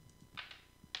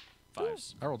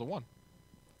 5s. I rolled a 1.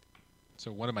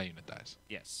 So one of my unit dies.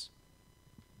 Yes.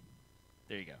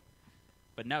 There you go.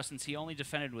 But now, since he only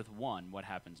defended with 1, what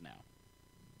happens now?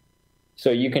 So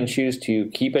you can choose to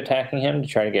keep attacking him to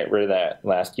try to get rid of that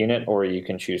last unit, or you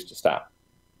can choose to stop.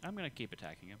 I'm going to keep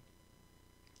attacking him.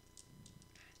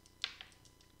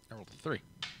 I rolled a 3.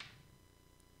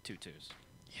 2 2s.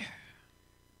 Yeah.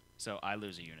 So I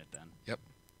lose a unit then. Yep.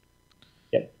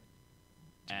 Yep.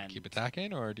 And Keep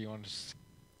attacking, or do you want to just...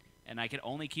 And I can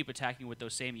only keep attacking with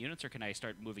those same units, or can I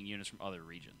start moving units from other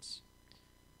regions?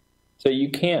 So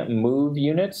you can't move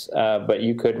units, but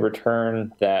you could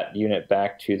return that unit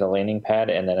back to the landing pad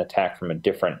and then attack from a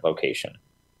different location.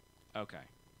 Okay.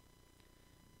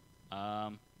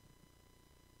 Yeah,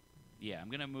 I'm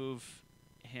going to move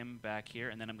him back here,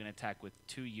 and then I'm going to attack with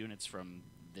 2 units from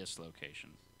this location.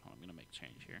 Hold on, I'm going to make a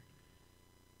change here.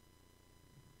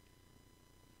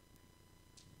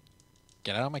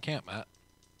 Get out of my camp, Matt.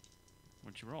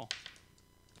 What'd you roll?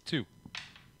 2.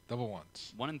 Double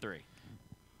 1s. 1 and 3.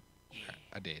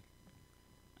 I did.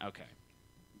 Okay.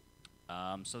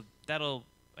 So that'll...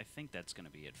 I think that's going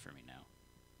to be it for me now.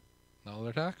 No other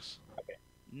attacks?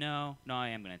 No, I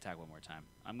am going to attack one more time.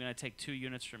 I'm going to take 2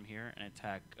 units from here and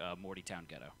attack Morty Town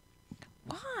Ghetto.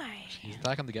 Why? He's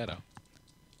attacking the ghetto.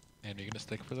 And you're gonna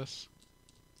stick for this?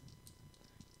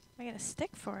 Am I gonna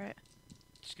stick for it?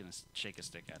 Just going to shake a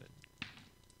stick at it.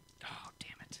 Oh,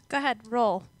 damn it. Go ahead,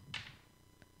 roll.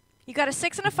 You got a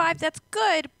 6 and a 5. That's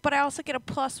good, but I also get a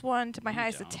 +1 to my You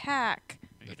highest don't. attack No,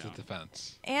 you That's a don't.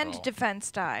 defense. and roll.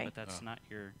 defense die. But that's Oh. not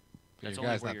your... But That's your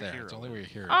only guy's where not your there. hero It's only where your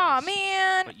hero Aw, is.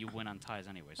 man. But you win on ties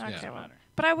anyway, so Okay, it doesn't well. matter.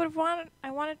 But I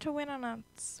wanted to win on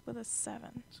with a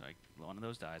 7. So one of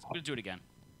those dies. I'm going to do it again.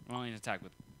 I'm only going to attack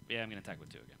with... Yeah, I'm going to attack with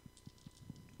 2 again.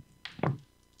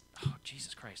 Oh,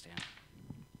 Jesus Christ, Dan.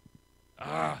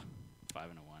 Ah! 5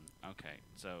 and a 1. Okay,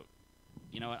 so...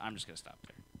 You know what? I'm just going to stop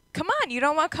there. Come on, you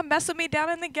don't want to come mess with me down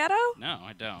in the ghetto? No,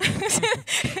 I don't.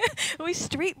 We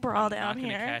street brawl I'm down not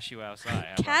here. gonna cash you outside. How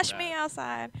about Cash that? me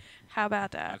outside. How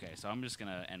about that? Okay, so I'm just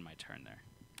going to end my turn there.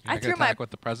 You're I not threw gonna my attack with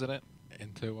the president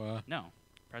into No.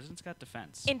 President's got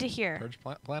defense. into here. Purge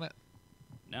Planet?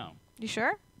 No. You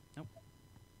sure? All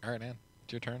right, Ann.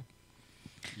 It's your turn.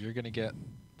 You're gonna get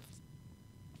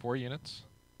 4 units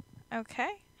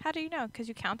Okay. How do you know? Because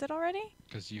you counted already?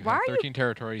 because you Why have are you 13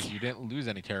 territories. You didn't lose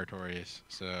any territories,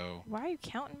 so Why are you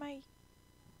counting my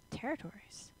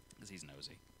territories? Because he's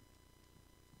nosy.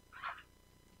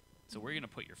 So we're going to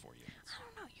put your 4 units. I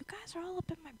don't know. You guys are all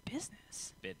up in my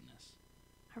business. Business.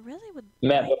 I really would.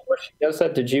 Matt, like- before she does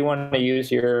that, did you want to use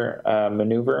your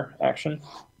maneuver action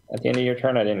at the end of your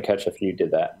turn? I didn't catch if you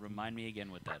did that. Remind me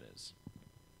again what that is.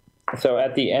 So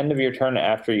at the end of your turn,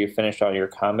 after you finish all your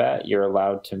combat, you're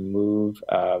allowed to move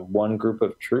 1 group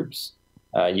of troops.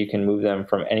 You can move them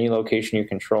from any location you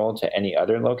control to any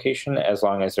other location as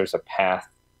long as there's a path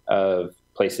of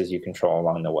places you control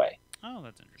along the way. Oh,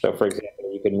 that's interesting. So, for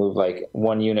example, you could move like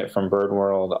 1 unit from Bird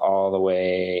World all the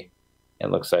way, it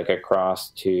looks like, across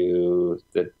to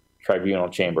the Tribunal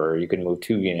Chamber. You could move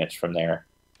 2 units from there.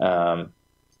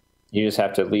 You just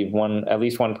have to leave at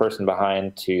least one person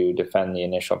behind to defend the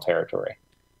initial territory.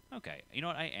 Okay. You know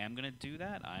what? I am going to do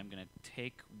that. I'm going to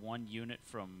take 1 unit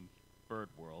from Bird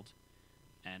World,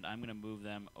 and I'm going to move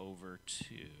them over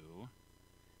to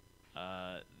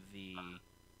the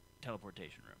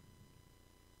teleportation room.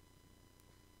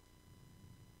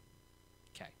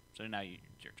 Okay. So now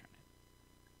it's your turn.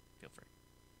 Feel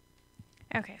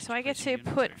free. Okay, so I get Place your to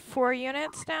units put there. 4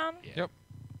 units down. Yeah. Yep.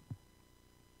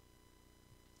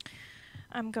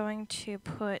 I'm going to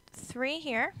put 3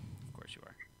 here. Of course you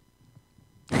are.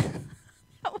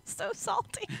 That was so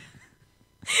salty.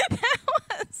 That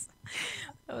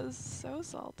was so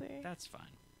salty. That's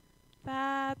fine.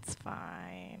 That's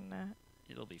fine.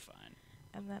 It'll be fine.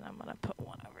 And then I'm going to put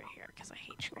 1 over here because I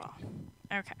hate you all.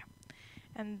 Okay.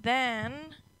 And then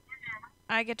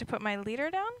I get to put my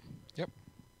leader down. Yep.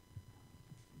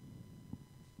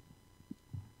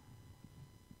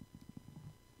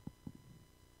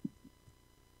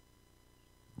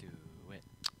 Do it.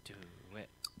 Do it.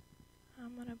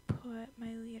 I'm going to put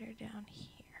my leader down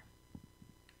here.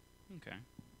 Okay.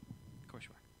 Of course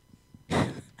you are.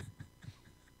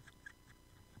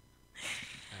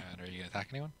 And are you gonna attack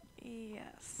anyone?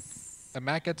 Yes. And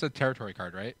Matt gets a territory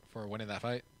card, right, for winning that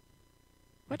fight.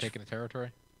 You're Which? taking a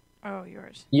territory. Oh,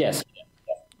 yours. Yes.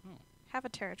 Have a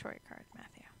territory card,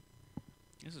 Matthew.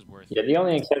 This is worth Yeah, the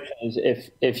only exception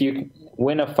is if you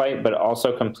win a fight but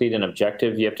also complete an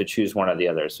objective, you have to choose one or the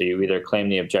other. So you either claim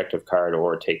the objective card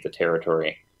or take the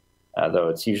territory, though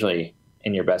it's usually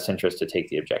in your best interest to take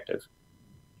the objective.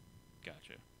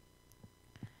 Gotcha.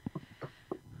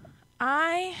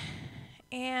 I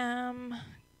am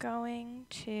going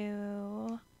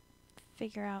to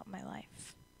figure out my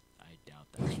life. I doubt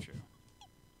that's true.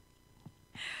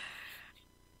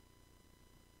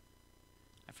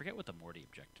 I forget what the Morty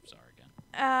objectives are again.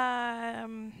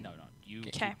 No, you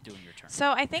keep doing your turn.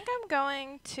 So I think I'm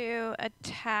going to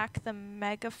attack the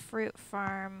Mega Fruit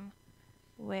Farm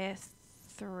with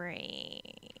 3.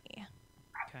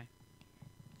 Okay.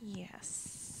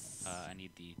 Yes. I need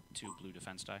the 2 blue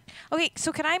defense die. Okay,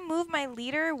 so can I move my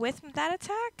leader with that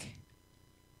attack?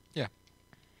 Yeah.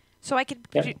 So I could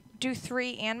Yep. do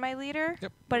 3 and my leader?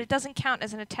 Yep. But it doesn't count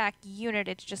as an attack unit,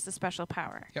 it's just a special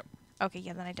power. Yep. Okay,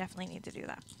 yeah, then I definitely need to do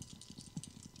that.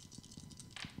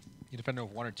 You defend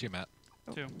with 1 or 2, Matt.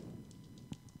 2.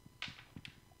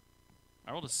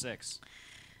 I rolled a 6.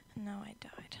 No, I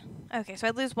died. Okay, so I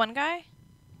lose 1 guy?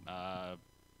 How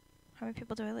How many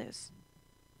people do I lose?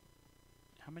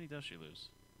 many does she lose?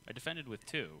 I defended with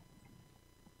 2.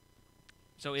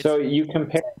 So it's So you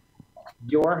compare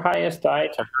your highest die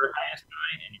to her highest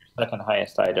die, and your second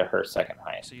highest die to her second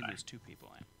highest so you die. lose 2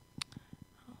 people. In.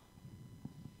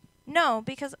 No,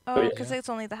 because yeah. it's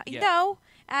only the Yeah. No,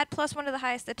 add +1 to the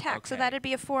highest attack, so Okay. that'd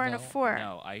be a 4 and a No. 4.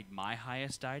 No, my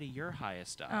highest die to your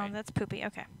highest die. Oh, that's poopy.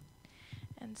 Okay.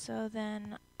 And so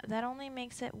then that only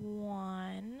makes it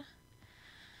 1.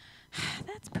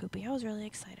 That's poopy. I was really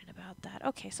excited about that.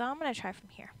 Okay, so I'm going to try from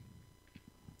here.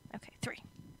 Okay, 3.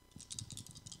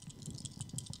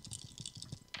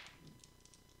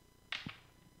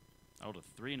 I rolled a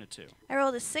 3 and a 2. I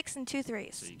rolled a 6 and 2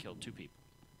 3s. So you killed 2 people.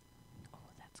 Oh,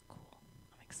 that's cool.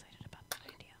 I'm excited about that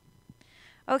idea.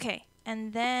 Okay,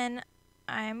 and then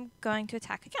I'm going to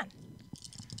attack again.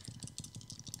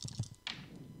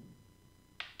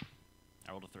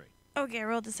 I rolled a 3. Okay, I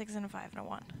rolled a 6 and a 5 and a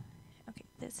 1. Okay,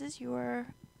 this is your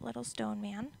little stone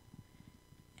man.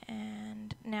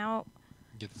 And now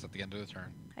Get this at the end of the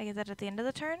turn. I get that at the end of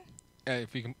the turn.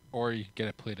 If you can, or you get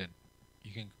it completed.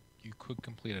 You could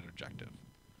complete an objective.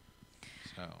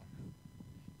 So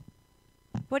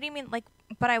What do you mean, like,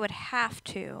 but I would have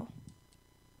to?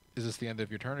 is this the end of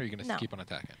your turn, or are you gonna No. keep on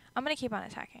attacking? I'm going to keep on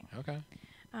attacking. Okay.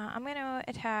 I'm going to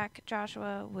attack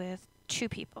Joshua with 2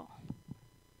 people.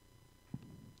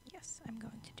 Yes, I'm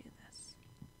going to do this.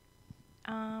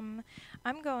 I'm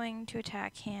going to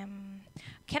attack him.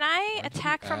 Can I Why don't you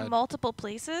attack from add- multiple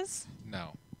places?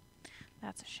 No.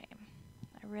 That's a shame.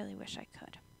 I really wish I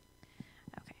could.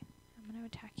 Okay, I'm going to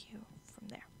attack you from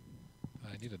there.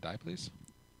 I need a die, please.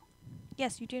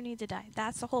 Yes, you do need to die.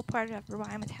 That's the whole part of why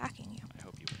I'm attacking you. I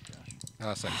hope you would,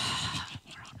 Josh. 6.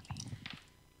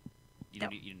 You No.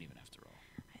 don't even have to roll.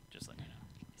 Just let me know.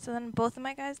 So then both of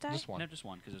my guys die? Just 1. No, just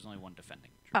 1, because there's only 1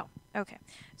 defending. Oh, okay.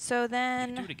 So You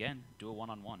then... can do it again. Do a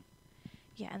 1-on-1.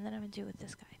 Yeah, and then I'm going to do it with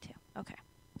this guy, too. Okay.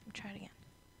 I'm try it again.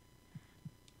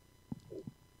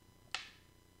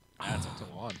 That's That's a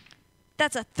 1.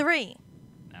 That's a 3.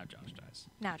 Now Josh dies.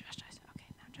 Now Josh dies. Okay,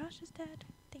 now Josh is dead.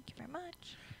 Thank you very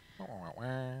much.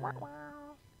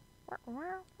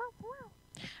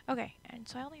 Okay, and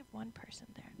so I only have 1 person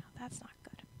there. Now that's not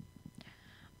good.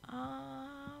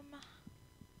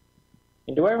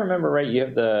 And do I remember right? You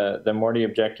have the Morty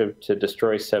objective to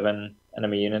destroy 7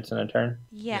 enemy units in a turn.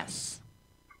 Yes.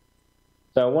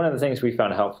 So one of the things we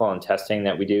found helpful in testing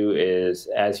that we do is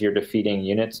as you're defeating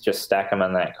units, just stack them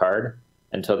on that card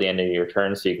until the end of your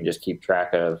turn, so you can just keep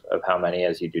track of how many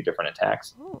as you do different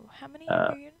attacks. Ooh, how many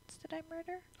of your units did I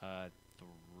murder?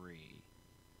 3.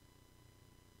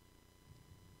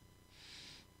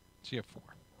 So you have 4.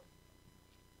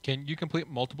 Can you complete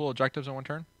multiple objectives in 1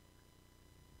 turn?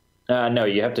 No,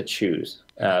 you have to choose.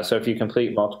 So if you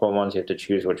complete multiple ones, you have to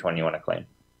choose which one you want to claim.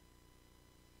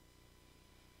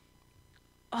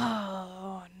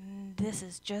 Oh, this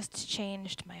has just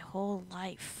changed my whole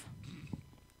life.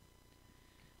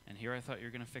 And here I thought you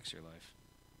were going to fix your life.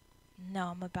 No,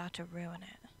 I'm about to ruin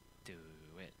it. Do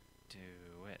it.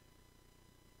 Do it.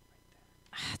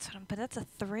 That's what but that's a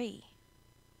 3.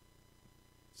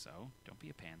 So, don't be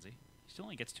a pansy. He still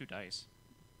only gets 2 dice.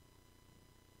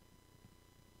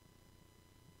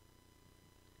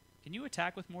 Can you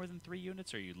attack with more than 3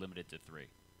 units, or are you limited to 3?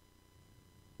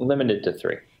 Limited to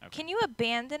 3. Okay. Can you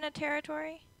abandon a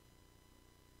territory?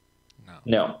 No.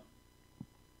 No.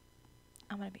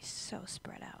 I'm going to be so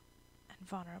spread out and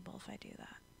vulnerable if I do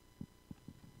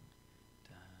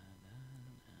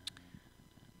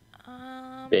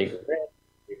that. Big red,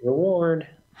 big reward.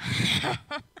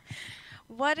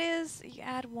 What is you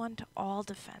add 1 to all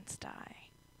defense die?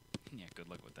 Yeah, good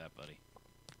luck with that, buddy.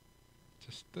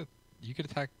 Just you could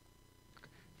attack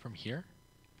from here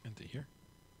into here.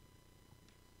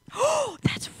 Oh,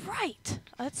 that's right.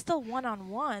 That's still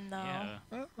 1-on-1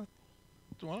 though. Yeah.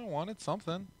 One-on-one, it's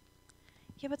something.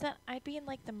 Yeah, but then I'd be in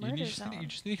like the murder zone. You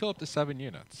just need to kill up to 7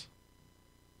 units.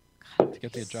 God, to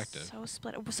get the he's objective. So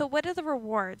split. So what are the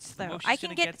rewards The though? most I she's can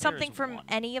gonna get get there something is from 1.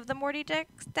 any of the Morty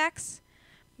decks.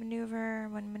 Maneuver,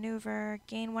 1 maneuver,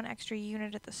 gain 1 extra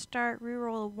unit at the start,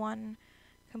 reroll 1,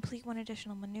 complete 1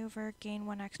 additional maneuver, gain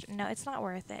 1 extra. No, it's not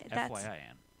worth it. That's FYI,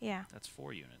 Ann. yeah. That's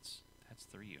 4 units. That's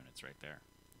 3 units right there.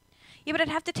 Yeah, but I'd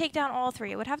have to take down all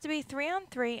 3. It would have to be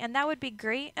 3-on-3, and that would be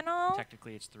great and all.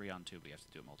 Technically, it's 3-on-2, but you have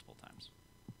to do it multiple times.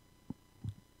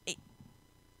 Eh.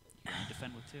 You only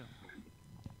defend with 2.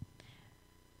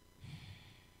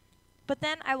 But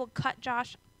then I will cut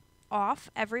Josh off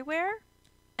everywhere,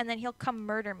 and then he'll come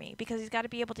murder me because he's got to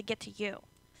be able to get to you.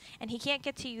 And he can't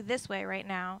get to you this way right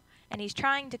now, and he's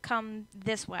trying to come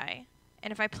this way.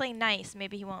 And if I play nice,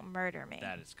 maybe he won't murder me.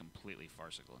 That is completely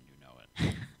farcical, and you know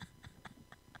it.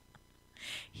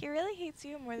 He really hates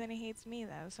you more than he hates me,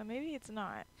 though, so maybe it's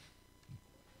not.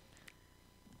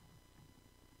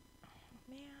 Oh,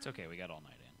 man. It's okay. We got all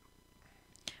night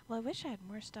in. Well, I wish I had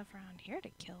more stuff around here to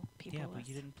kill people Yeah, with. but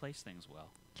you didn't place things well.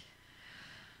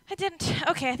 I didn't.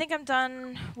 Okay, I think I'm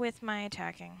done with my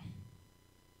attacking.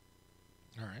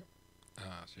 All right.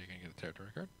 So you're going to get a territory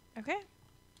card. Okay.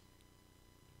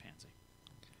 Pansy.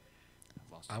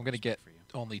 I've lost I'm all going to get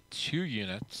respect for you. only 2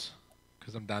 units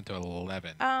because I'm down to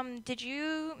 11. Did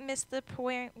you miss the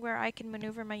point where I can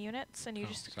maneuver my units and you Oh,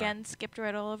 just sorry. again skipped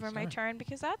right all over my Sorry. turn?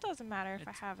 Because that doesn't matter if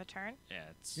I It's- have a turn. Yeah,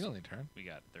 it's. You don't need turn. We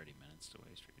got 30 minutes to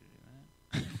waste for you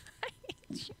to do that. I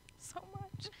hate you so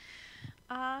much.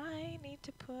 I need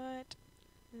to put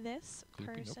this Gloopy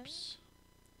person nopes.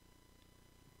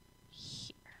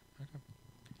 here. Okay.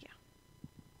 Yeah.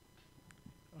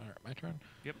 All right, my turn.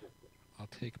 Yep. I'll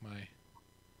take my.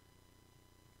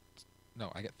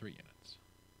 No, I get 3 units.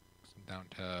 So I'm down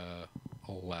to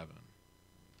 11.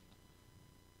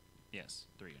 Yes,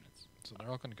 3 units. So they're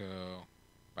all going to go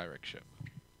by Rick's ship.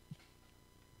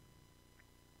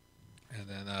 And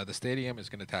then the stadium is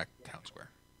going to attack town square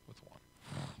with 1.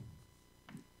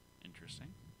 Interesting.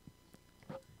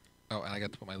 Oh, and I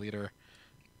got to put my leader.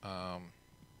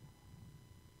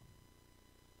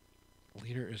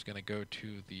 Leader is going to go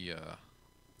to the I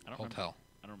don't remember. hotel.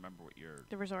 I don't remember what your.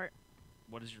 The resort.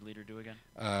 What does your leader do again?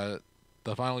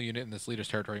 The final unit in this leader's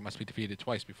territory must be defeated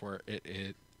twice before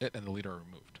it and the leader are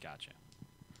removed. Gotcha.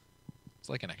 It's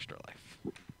like an extra life.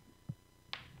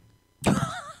 I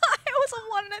was a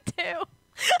 1 and a 2.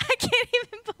 I can't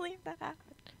even believe that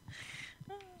happened.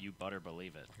 You better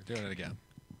believe it. I'm doing it again.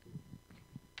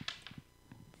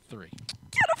 3.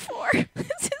 Get a 4.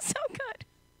 This is so good.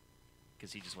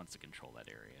 Because he just wants to control that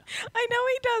area. I know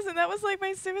he does, and that was like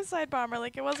my suicide bomber.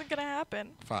 Like it wasn't gonna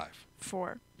happen. 5.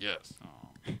 4. Yes.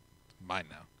 Oh. Mine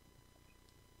now.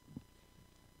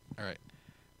 All right.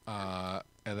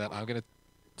 And then I'm gonna.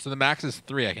 So the max is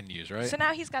 3 I can use, right? So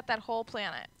now he's got that whole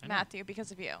planet, I know. Matthew,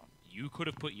 because of you. You could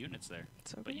have put units there,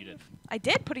 So but you good. didn't. I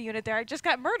did put a unit there. I just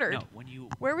got murdered. No, when you.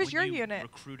 Where was when your you unit?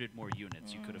 Recruited more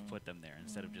units. You could have put them there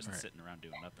instead of just Right. sitting around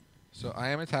doing nothing. So I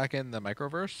am attacking the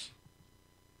microverse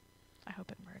I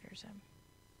hope it murders him.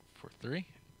 for 3,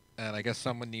 and I guess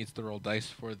someone needs to roll dice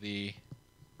for the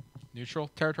neutral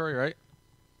territory, right?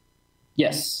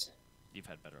 Yes. You've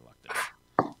had better luck there.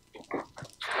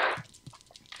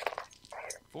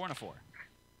 4 and a 4.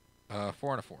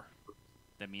 4 and a 4.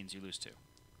 That means you lose 2.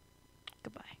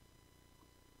 Goodbye.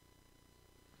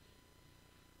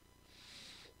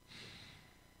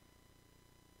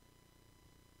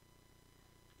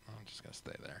 I'm just gonna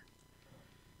stay there.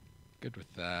 Good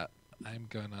with that. I'm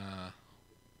gonna.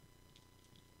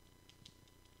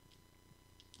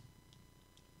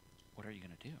 What are you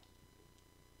gonna do?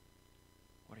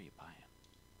 What are you buying?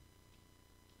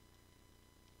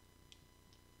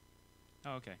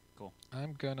 Oh, okay, cool.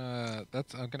 I'm gonna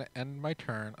end my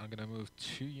turn. I'm gonna move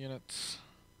 2 units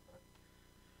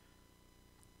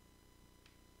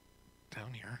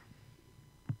down here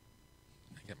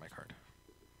and get my card.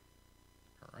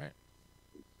 All right.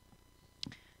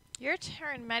 Your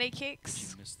turn, Matty Cakes.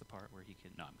 Did you miss the part where he can?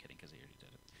 No, I'm kidding, because he already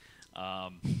did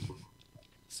it.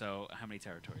 So how many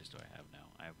territories do I have now?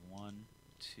 I have 1,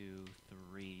 2,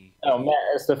 3. Oh, Matt,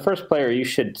 as the first player, you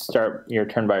should start your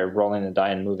turn by rolling the die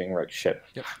and moving Rick's ship.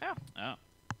 Oh.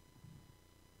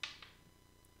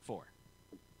 4.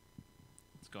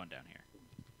 It's going down here.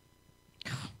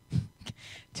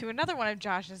 To another one of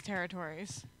Josh's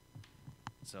territories.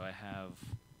 So I have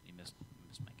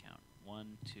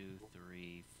 1, 2,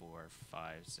 3, 4,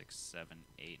 5, 6, 7,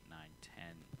 8, 9, 10,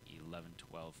 11,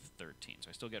 12, 13. So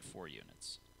I still get 4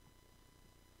 units.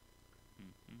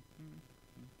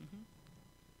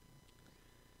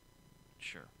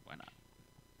 Sure, why not?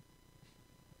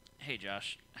 Hey,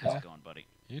 Josh. How's it going, buddy?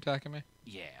 You attacking me?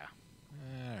 Yeah.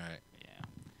 All right. Yeah.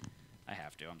 I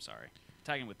have to. I'm sorry.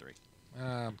 Tagging with 3.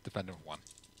 Defending with 1.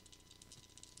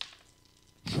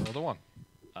 I rolled a 1.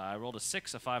 I rolled a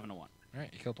 6, a 5, and a 1. All right,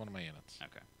 you killed one of my units.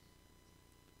 Okay.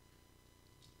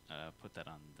 Put that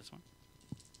on this one.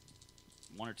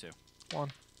 1 or 2?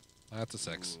 1. That's a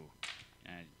 6. Ooh.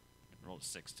 And I rolled a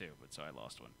 6 too, but so I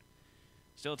lost 1.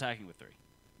 Still attacking with 3.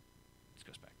 This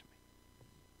goes back to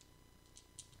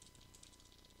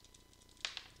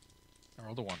me. I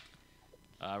rolled a 1.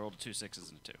 I rolled 2 6s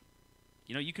and a 2.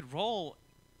 You know, you could roll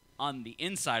on the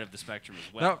inside of the spectrum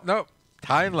as well. No.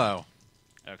 High and low.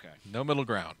 Okay. No middle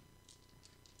ground.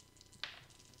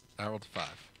 I rolled a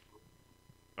 5.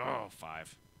 Oh,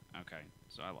 5. Okay,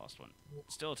 so I lost 1.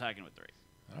 Still attacking with 3.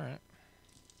 All right.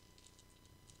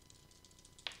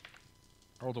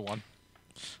 I rolled a 1.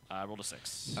 I rolled a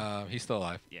 6. He's still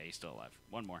alive. Yeah, he's still alive.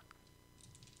 1 more.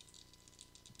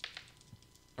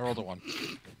 I rolled a 1.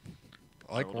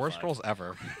 Like, rolled a worst 5. rolls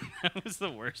ever. That was the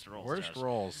worst roll. Worst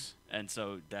rolls. And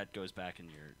so that goes back in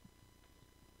your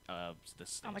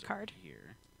this On the stays card. over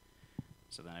here.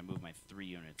 So then I move my 3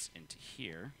 units into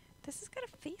here. This has got a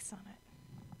face on it.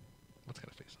 What's got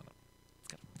a face on it?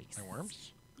 It's got a face. My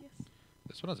worms? Yes.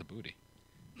 This one has a booty.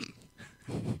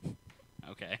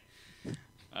 Okay.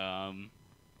 What am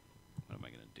I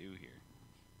gonna do here?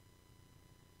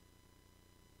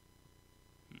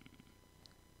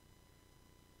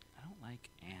 I don't like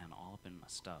Anne all up in my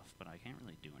stuff, but I can't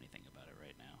really do anything about it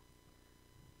right now.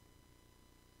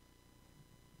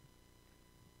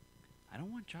 I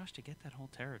don't want Josh to get that whole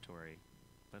territory,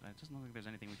 but I just don't think there's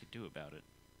anything we could do about it.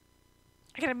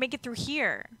 I gotta make it through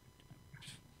here.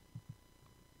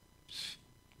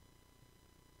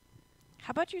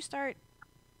 How about you start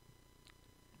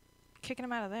kicking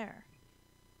him out of there?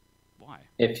 Why?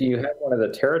 If you have one of the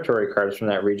territory cards from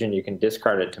that region, you can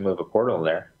discard it to move a portal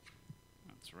there.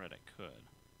 That's right, I could.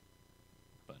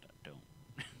 But I don't.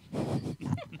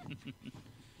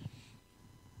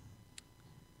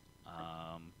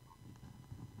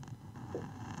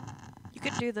 You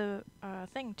could do the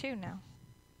thing too now.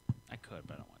 I could,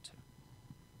 but I don't want to.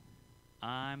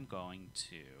 I'm going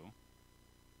to...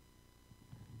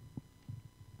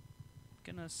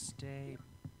 Gonna stay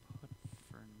put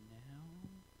for now,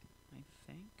 I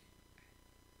think.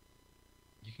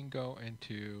 You can go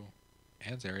into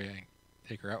Anne's area and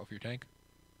take her out with your tank.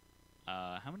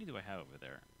 How many do I have over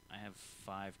there? I have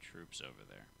 5 troops over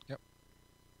there. Yep.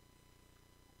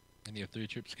 And you have 3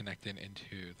 troops connecting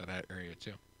into that area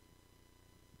too.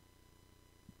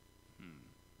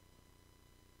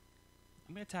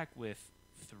 I'm gonna attack with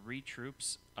 3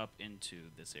 troops up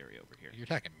into this area over here. You're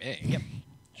attacking me. Yep.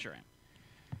 Sure am.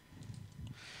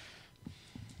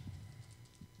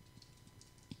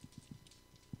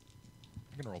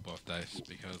 I'm gonna roll both dice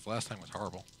because last time was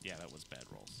horrible. Yeah, that was bad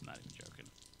rolls. Not even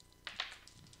joking.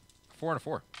 4 and a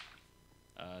 4.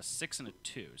 6 and a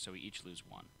 2, so we each lose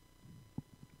 1.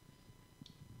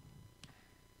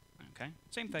 Okay,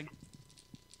 same thing.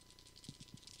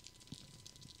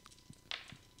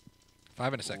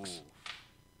 5 and a 6. Ooh.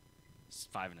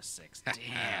 5 and a 6.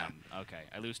 Damn. Okay,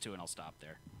 I lose 2 and I'll stop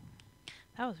there.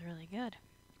 That was really good.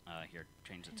 Here,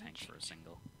 change the tank for a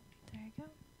single. There you go.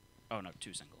 Oh no,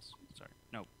 2 singles. Sorry.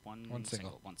 No, one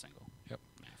single. One single. Yep.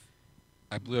 Math.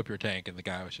 I blew up your tank and the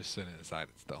guy was just sitting inside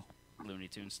it still. Looney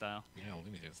Tune style. Yeah,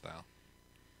 Looney Tunes style.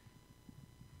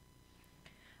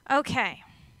 Okay.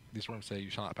 These worms say you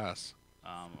shall not pass.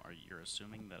 Are you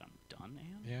assuming that I'm done,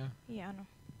 Anne? Yeah. Yeah, I know.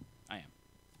 I am.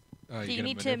 Do you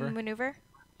need to maneuver?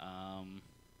 Am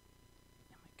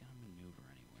I gonna maneuver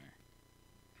anywhere?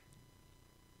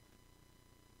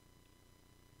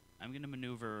 I'm gonna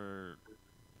maneuver.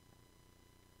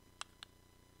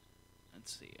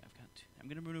 Let's see. I'm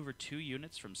gonna maneuver 2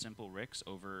 units from Simple Ricks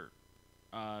over.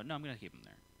 No, I'm gonna keep them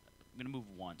there. I'm gonna move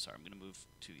 1. Sorry, I'm gonna move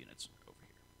 2 units over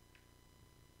here.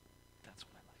 That's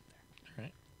what I like there. All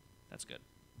right. That's good.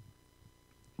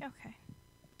 Okay.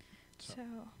 So- So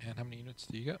And how many units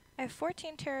do you get? I have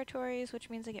 14 territories, which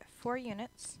means I get 4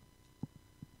 units.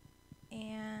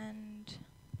 And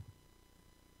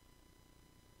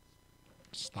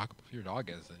Stock up where your dog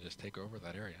is and just take over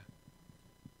that area.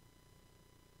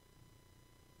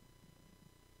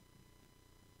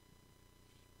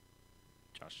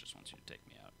 Josh just wants you to take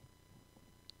me out.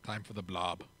 Time for the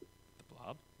blob. The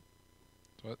blob?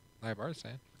 That's what I've already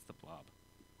saying. What's the blob?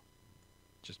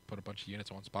 Just put a bunch of units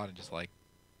in one spot and just like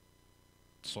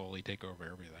slowly take over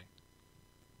everything.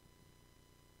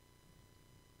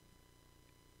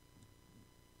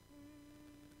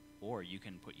 Or you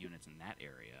can put units in that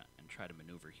area and try to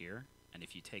maneuver here. And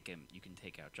if you take him, you can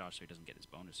take out Josh so he doesn't get his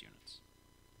bonus units.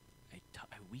 I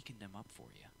weakened him up for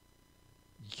you.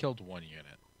 You killed 1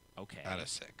 unit. Okay. Out of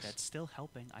 6. That's still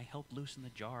helping. I helped loosen the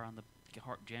jar on the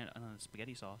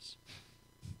spaghetti sauce.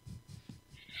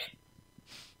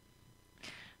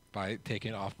 By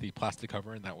taking off the plastic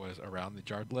covering that was around the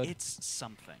jarred lid. It's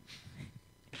something.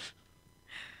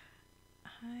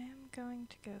 I'm going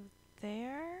to go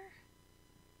there.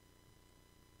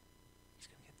 He's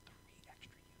going to get 3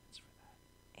 extra units for that.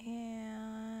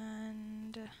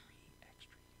 And 3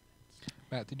 extra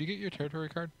units. Matt, did you get your territory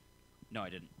card? No, I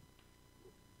didn't.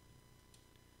 How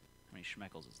many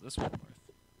schmeckles is this one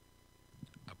worth?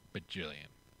 A bajillion.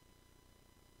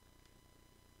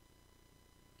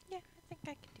 yeah, I think I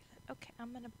can do that. Okay,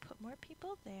 I'm going to put more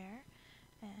people there,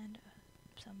 and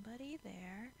somebody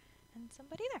there, and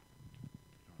somebody there.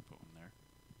 You want to put one there?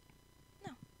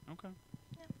 No. Okay.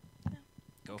 No.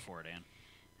 Go for it, Ann.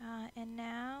 And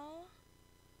now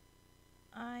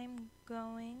I'm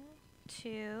going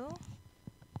to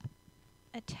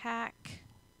attack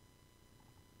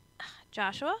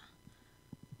Joshua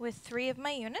with 3 of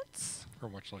my units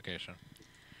From which location?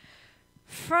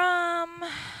 from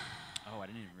Oh, I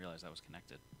didn't even realize that was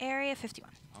connected. Area 51.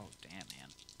 Oh, damn, man.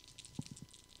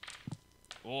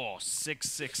 Oh,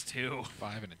 662.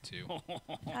 5 and a 2.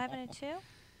 5 and a 2. Okay.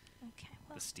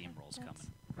 Well, The steamroll's that's-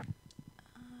 coming.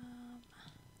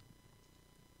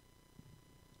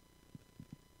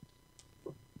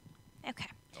 Okay,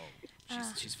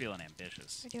 Oh, she's feeling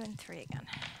ambitious. we're doing 3 again.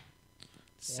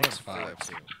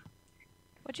 642.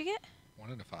 What'd you get? 1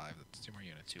 and a 5. That's 2 more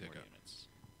units. 2 to more take out. units.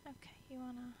 Okay, you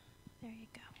wanna? There you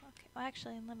go. Okay. Well,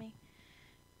 actually, let me.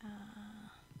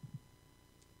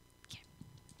 Okay.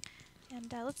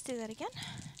 And let's do that again.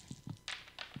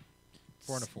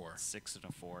 4 and a 4. 6 and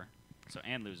a 4. So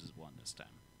Ann loses 1 this time.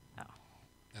 Oh.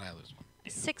 And I lose 1.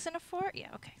 6 and a 4. Yeah.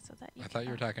 Okay. So that. I thought you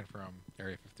were attacking from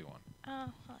Area 51.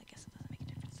 Oh, well, I guess it doesn't make a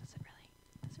difference. Does it really?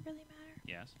 Does it really matter?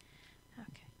 Yes.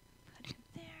 Okay. Put him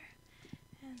there,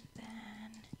 and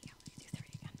then yeah, we can do 3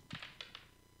 again.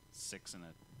 6 and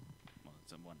a... Well,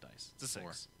 it's a 1 dice. It's a 6.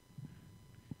 4. So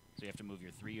you have to move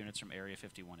your 3 units from Area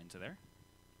 51 into there?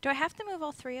 Do I have to move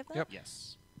all 3 of them? Yep.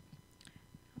 Yes.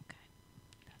 Okay.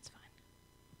 That's fine.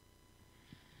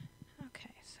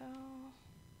 Okay. So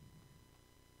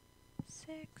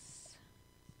 6.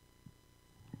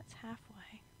 That's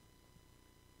halfway.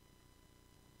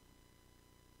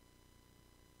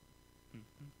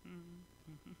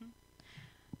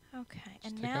 Okay, Just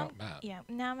and take now, out Matt. yeah,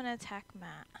 now I'm gonna attack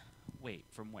Matt Wait,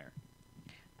 from where?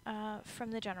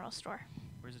 from the general store.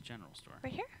 Where's the general store?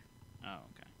 Right here. Oh,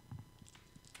 okay.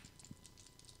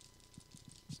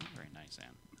 It's not very nice,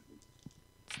 Ann.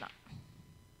 It's not.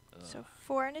 So Ugh.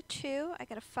 4 and a 2. I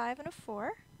got a 5 and a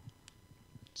 4.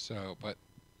 So, but...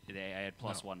 I had No.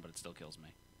 +1, but it still kills me.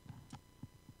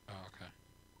 Oh, okay.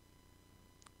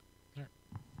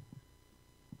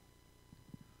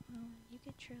 Well, you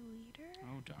get your leader,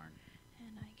 Oh, darn.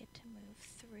 and I get to move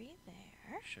 3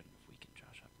 there. Shouldn't have weakened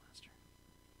Josh up last turn.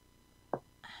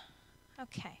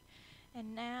 Okay,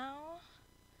 and now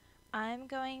I'm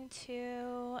going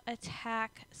to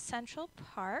attack Central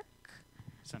Park.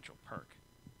 Central Perk.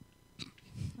 I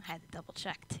had to double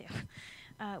check too.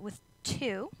 With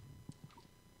 2.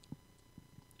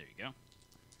 There you go.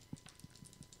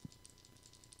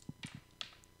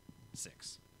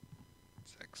 6.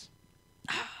 6.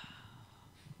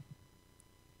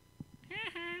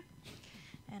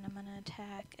 And I'm going to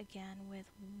attack again with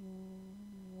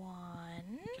 1.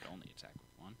 You can only attack with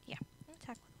 1. Yeah, I'm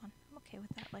attack with 1. I'm okay with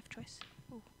that life choice.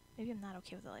 Ooh, maybe I'm not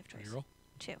okay with the life choice. Reroll?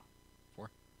 2. 4.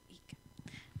 Eek.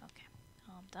 Okay.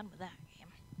 Well, I'm done with that game.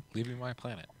 Leave me my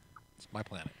planet. It's my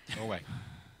planet. Go away.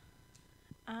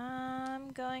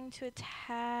 I'm going to attack.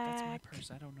 That's my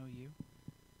purse. I don't know you.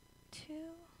 2,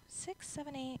 6,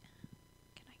 7, 8.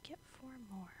 Can I get 4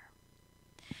 more?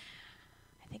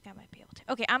 I think I might be able to.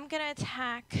 Okay, I'm going to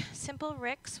attack Simple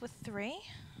Ricks with 3.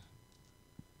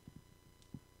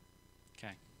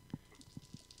 Okay.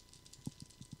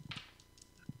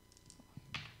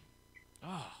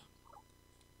 Oh.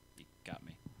 You got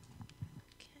me.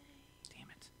 Okay, Damn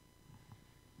it.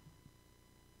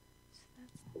 so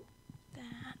that's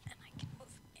that, and I can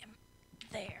move him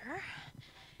there.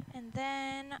 And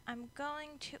then I'm going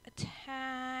to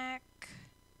attack.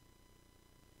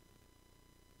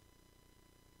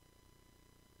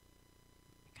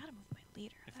 I gotta move my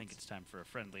leader. I think That's- it's time for a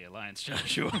friendly alliance,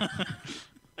 Joshua.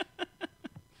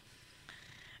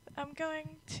 I'm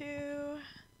going to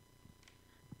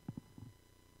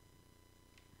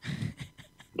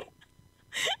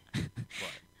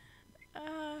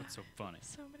That's so funny.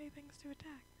 So many things to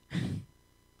attack.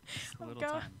 Just a little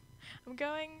time. I'm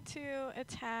going to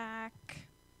attack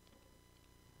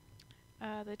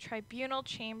the tribunal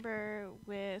chamber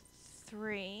with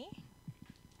 3.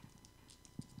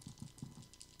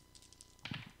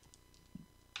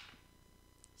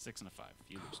 Six and a 5.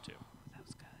 You lose 2. That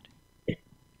was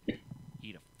good.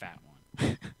 Eat a fat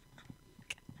one.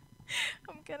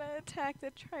 I'm gonna attack the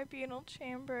tribunal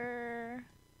chamber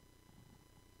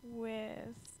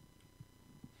with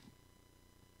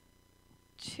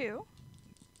 2.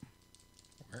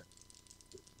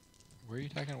 Where are you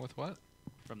attacking with what?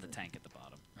 From the tank at the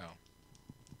bottom. Oh.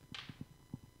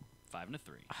 5 and a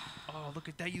 3. Oh, look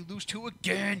at that. You lose 2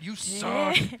 again. You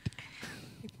suck. I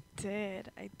did.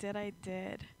 I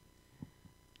did.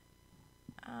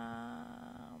 I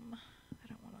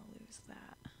don't want to lose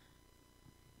that.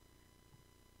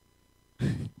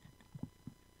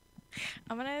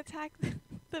 I'm gonna attack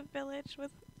the village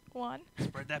with 1.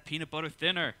 Spread that peanut butter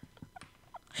thinner.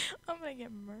 I'm gonna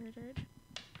get murdered.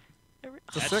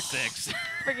 It's a That's 6. 6.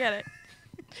 Forget it.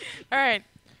 All right,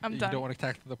 I'm done. You don't want to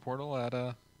attack the portal at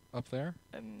up there?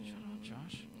 Shut up,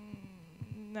 Josh.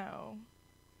 No.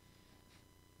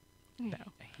 No.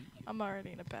 I hate you. I'm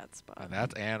already in a bad spot. And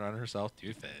that's Anne running herself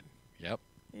too thin. Yep.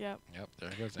 Yep. There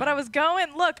goes But Anne. I was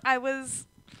going. Look, I was.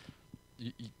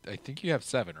 I think you have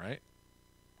 7, right?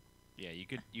 Yeah, you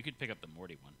could pick up the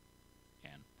Morty one.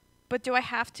 And But do I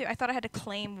have to? I thought I had to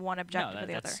claim one objective no, or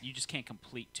the other. you just can't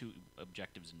complete 2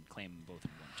 objectives and claim them both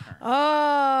in one turn.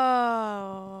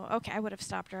 Oh. Okay, I would have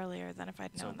stopped earlier then if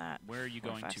I'd So known that. where are you 4,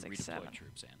 going 5, to 6, redeploy 7.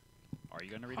 troops, Anne? Are you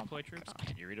going to Oh redeploy my troops? God.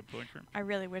 Can you redeploy troops? I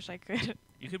really wish I could.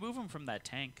 You could move them from that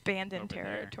tank. Abandoned over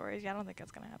there. territories. Yeah, I don't think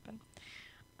that's gonna happen.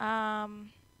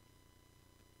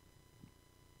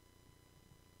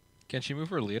 Can she move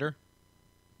her leader?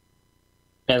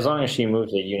 As long as she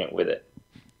moves a unit with it.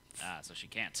 Ah, so she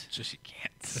can't. So she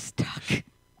can't. Stuck. Because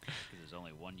there's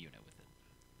only 1 unit with it.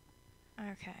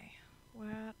 Okay.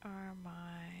 What are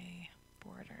my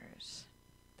borders?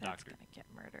 That's Doctor. gonna get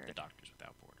The murdered. Doctors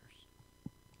Without Borders.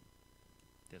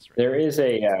 That's right. There is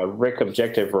a Rick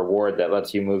objective reward that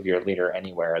lets you move your leader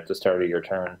anywhere at the start of your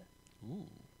turn. Ooh.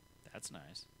 That's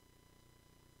nice.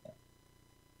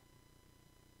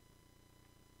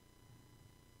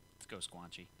 Let's go,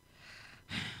 Squanchy.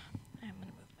 I'm gonna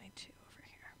move my 2 over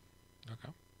here.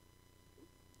 Okay.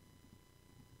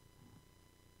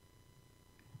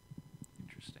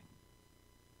 Interesting.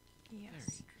 Very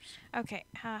Yes. interesting. Okay.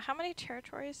 How many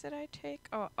territories did I take?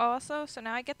 Oh, also, so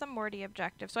now I get the Morty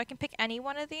objective, so I can pick any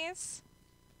one of these.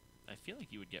 I feel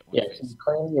like you would get one Yes, of you these.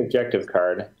 claim the objective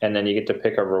card, and then you get to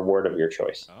pick a reward of your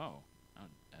choice. Oh,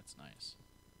 that's nice.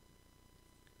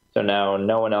 So now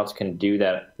no one else can do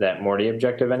that Morty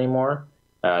objective anymore.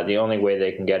 The only way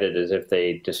they can get it is if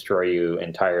they destroy you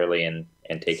entirely and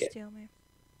take it. Steal me.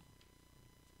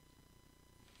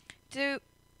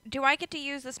 Do I get to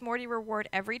use this Morty reward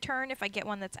every turn if I get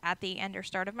one that's at the end or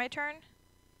start of my turn?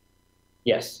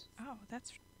 Yes. Oh,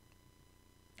 that's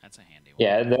That's a handy one.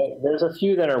 Yeah, there's a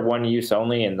few that are one use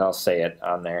only, and they'll say it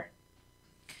on there.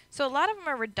 so. A lot of them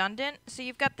are redundant. So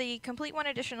you've got the complete 1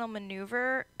 additional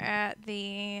maneuver at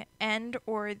the end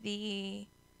or the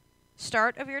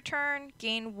start of your turn.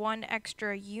 Gain 1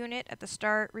 extra unit at the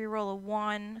start. Reroll a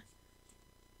 1.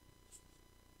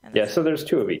 And Yeah, that's so there's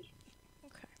 2 of each.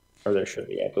 okay. Or there should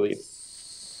be, I believe.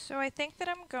 So I think that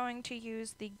I'm going to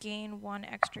use the gain 1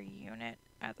 extra unit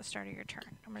at the start of your turn.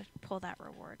 I'm going to pull that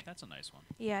reward. That's a nice one.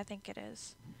 Yeah, I think it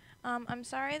is. I'm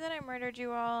sorry that I murdered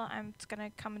you all. It's going to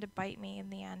come to bite me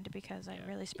in the end because I Yeah.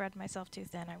 really spread myself too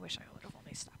thin. I wish I would have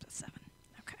only stopped at 7.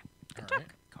 Okay. Good All job. right.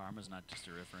 Karma's not just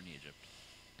a river in Egypt.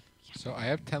 So I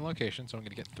have 10 locations, so I'm going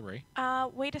to get 3.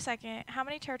 Wait a second. How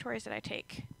many territories did I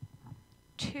take?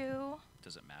 2,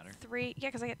 Does it matter? 3. Yeah,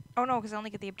 because I get... Oh, no, because I only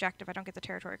get the objective. I don't get the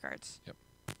territory cards.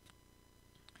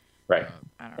 Right.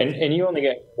 I don't know. And you only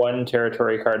get 1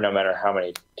 territory card no matter how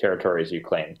many territories you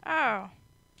claim. Oh.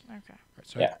 Okay. Right,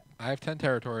 so Yeah. I have 10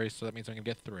 territories, so that means I'm going to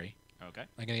get 3. Okay.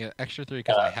 I'm going to get extra 3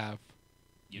 because I have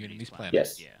Unity's Planet.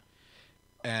 Yes. Yeah.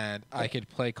 And I could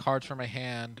play cards from my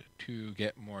hand to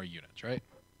get more units, right?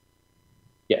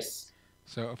 Yes.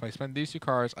 So if I spend these 2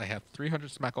 cards, I have 300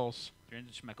 Smeckles.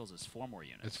 300 Schmeckles is 4 more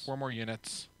units. It's 4 more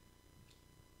units.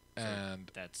 So And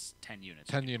that's 10 units.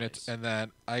 10 you can units, place. and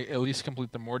then I at least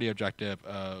complete the Morty objective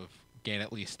of gain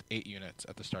at least 8 units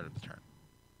at the start of the turn.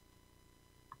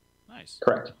 Nice.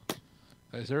 Correct.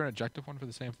 Is there an objective one for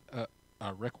the same,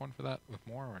 Rick one for that with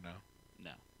more or no?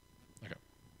 No.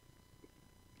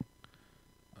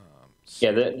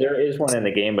 Yeah, there is one in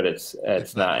the game, but it's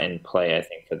not in play, I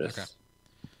think, for this Okay.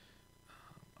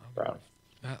 round.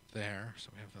 That there, so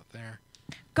we have that there.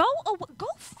 Go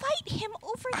fight him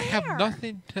over there. I have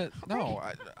nothing to. No,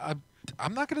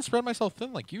 I'm not going to spread myself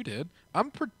thin like you did.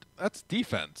 That's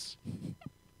defense. You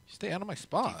stay out of my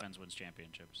spot. Defense wins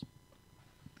championships.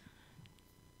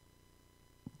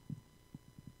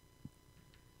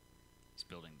 He's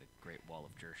building the Great Wall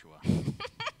of Joshua.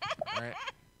 All right.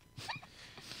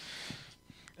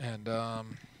 And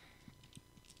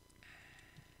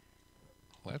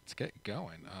let's get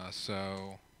going.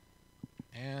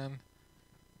 And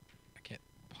I can't.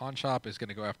 Pawn shop is going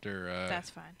to go after. That's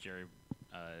fine. Jerry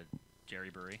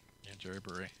Burry. Yeah, Jerry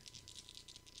Burry.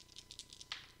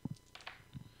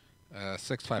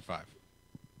 655.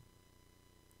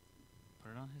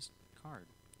 Put it on his card.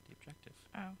 The objective.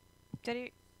 Oh, did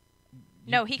he?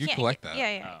 No, he you can't. collect that.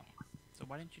 Yeah. Oh. So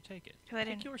why didn't you take it? 'Cause I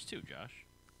Take didn't. yours too, Josh.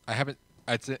 I haven't.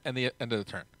 It's at the end of the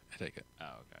turn. I take it. Oh,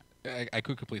 okay. I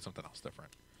could complete something else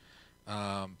different.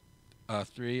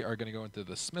 3 are going to go into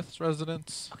the Smith's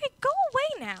residence. Okay, go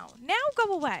away now. Now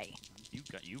go away.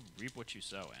 You reap what you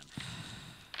sow, Ann.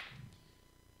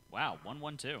 Wow,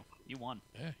 1-1-2. You won.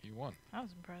 Yeah, you won. That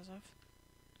was impressive.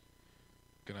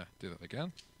 Gonna do that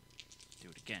again. Do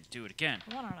it again. Do it again.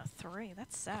 I won on a 3.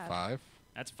 That's sad. 5.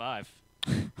 That's 5.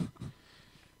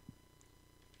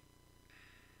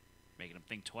 Making him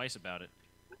think twice about it.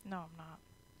 No, I'm not.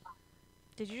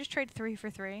 Did you just trade 3 for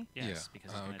 3? Yes, Yeah.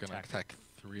 because he's I'm going to gonna attack.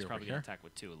 3 He's over probably here. going to attack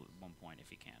with 2 at one point if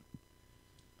he can.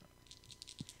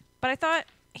 But I thought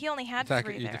he only had Attack.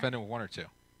 3 You there. defend it with 1 or 2.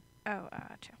 Oh,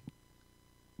 2.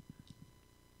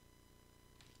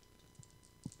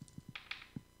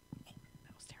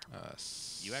 That was terrible.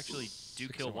 You actually do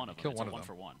 6 kill and one of them. Kill It's one a of 1 them.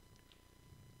 for 1.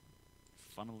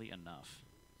 Funnily enough.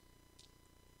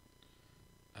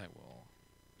 I will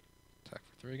attack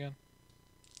for 3 again.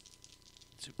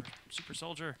 Super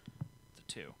soldier. It's a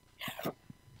 2.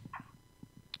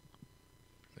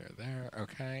 There.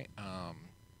 Okay.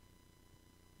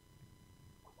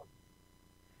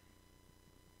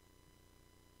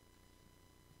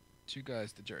 2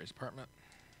 guys to Jerry's apartment.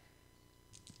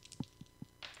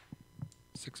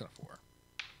 6 and a 4.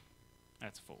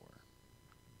 That's 4.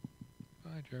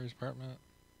 Bye, Jerry's apartment.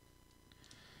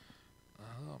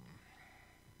 You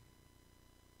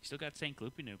still got St.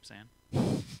 Gloopy Noop, Sam.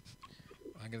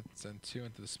 I'm gonna send 2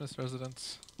 into the Smith's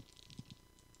residence.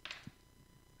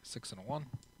 6 and a 1.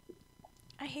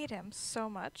 I hate him so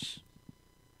much.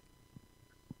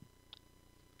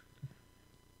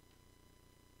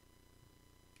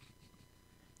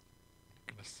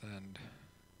 Gonna send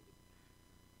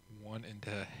 1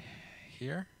 into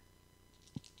here.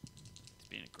 He's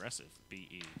being aggressive.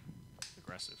 B-E.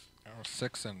 Aggressive. Oh,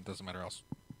 6 and doesn't matter else.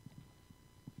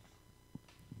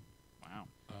 Wow.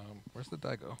 Where's the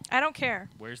die go? I don't care.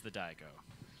 Where's the die go?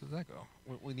 Where does that go?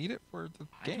 We need it for the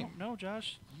I game. don't know,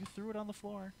 Josh. You threw it on the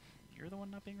floor. You're the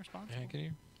one not being responsible. Yeah, can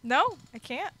you No, I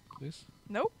can't. please?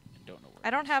 Nope. I don't know where I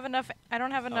don't have enough. I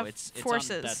don't have enough it's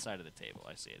forces. on that side of the table.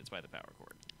 I see it. It's by the power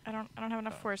cord. I don't have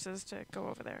enough Oh. forces to go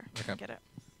over there Okay. and get it.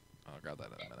 I'll grab that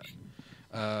in a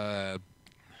minute.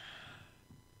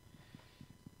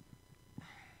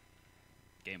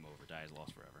 Game over. Die is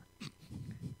lost forever.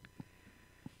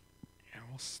 Yeah,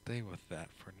 we'll stay with that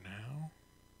for now.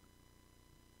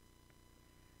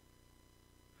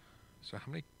 So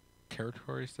how many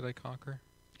territories did I conquer?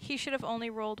 He should have only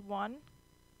rolled 1.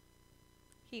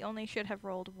 He only should have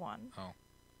rolled 1. Oh.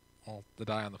 Well, the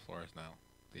die on the floor is now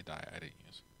the die I didn't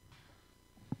use.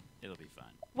 It'll be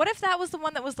fine. What if that was the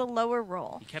one that was the lower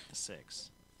roll? He kept the 6.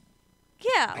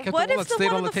 Yeah. I kept the What one if that the stayed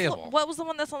one on on the the table. What was the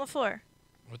one that's on the floor?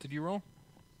 What did you roll?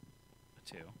 A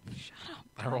 2. Shut up.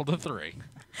 I rolled a 3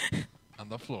 on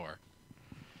the floor.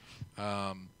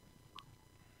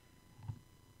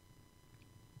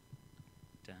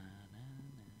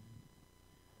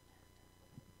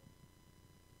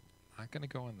 Not gonna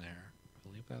go in there.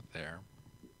 I'll leave that there.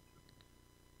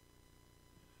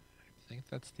 I think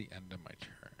that's the end of my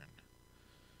turn.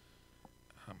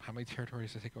 How many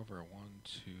territories did I take over? 1,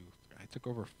 2, 3. I took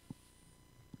over.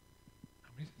 How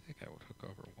many did I think I took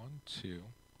over? 1, 2,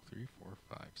 3, 4,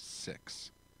 5,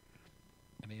 6.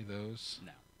 Any of those?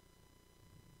 No.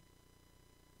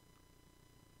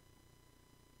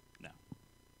 No.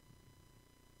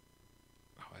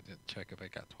 Oh, I didn't check if I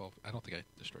got 12. I don't think I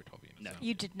destroyed 12 units. No.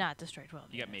 You did not destroy 12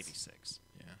 You got units. maybe 6.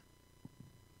 Yeah.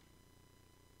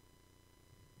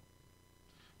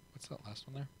 What's that last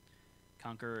one there?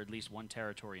 Conquer at least 1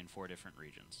 territory in 4 different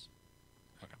regions.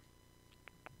 Okay.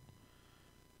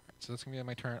 Alright, so that's going to be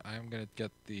my turn. I'm going to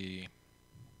get the...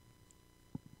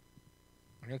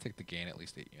 I'm going to take the gain at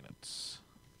least 8 units.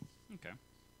 Okay.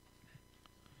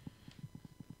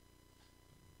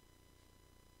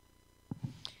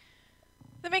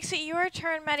 The That makes it your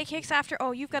turn, Medicakes, after...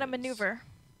 Oh, you've got a Yes. maneuver.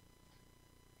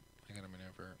 I got a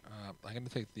maneuver. I'm going to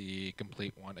take the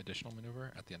complete one additional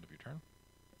maneuver at the end of your turn.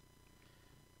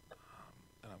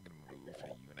 And I'm going to move a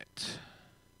unit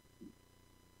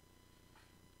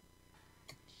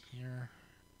here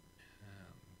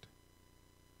and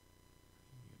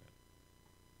unit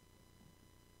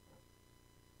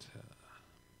to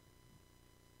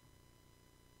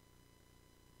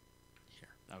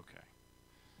here. Okay.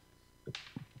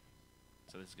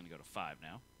 So this is going to go to 5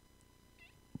 now.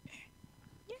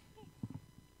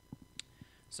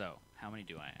 So, how many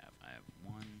do I have? I have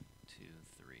 1, 2,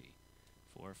 3,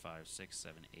 4, 5, 6,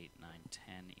 7, 8, 9,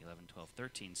 10, 11, 12,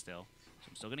 13 still. So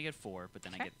I'm still going to get 4, but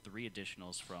then I Okay. get 3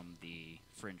 additionals from the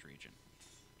fringe region,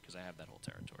 because I have that whole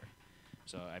territory.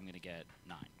 So I'm going to get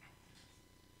 9.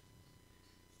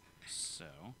 So,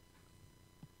 I'm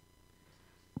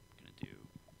going to do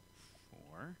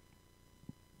 4,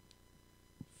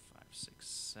 5, 6,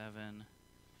 7.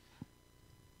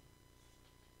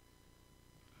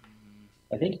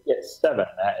 I think you get 7,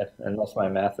 Matt, unless my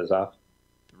math is off.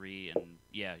 3 and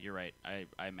yeah, you're right. I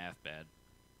math bad.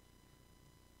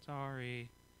 Sorry.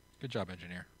 Good job,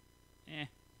 engineer. Eh,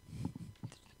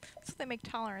 That's what they make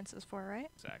tolerances for, right?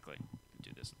 exactly. Do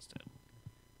this instead.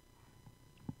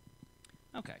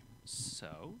 Okay,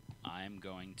 so I'm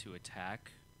going to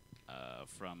attack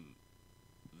from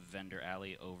Vendor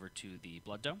Alley over to the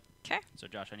Blood Dome. Okay. So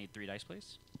Josh, I need 3 dice,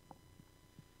 please.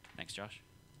 Thanks, Josh.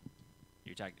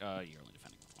 You attack. You're only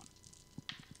defending with 1.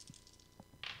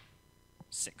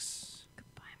 6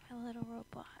 Goodbye, my little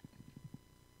robot.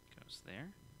 goes there.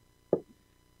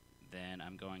 Then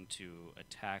I'm going to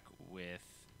attack with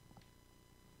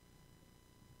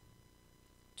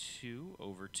 2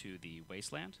 over to the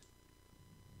Wasteland.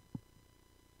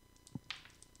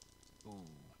 Ooh.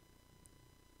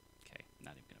 Okay,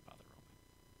 not even gonna bother rolling.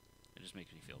 It just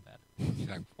makes me feel bad. You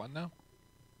attack 1 now?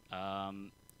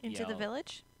 Into Yeah, the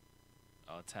village?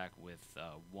 I'll attack with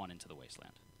 1 into the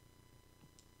Wasteland.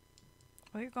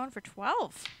 Oh, you're going for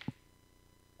 12.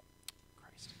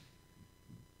 Christ.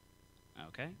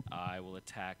 Okay, I will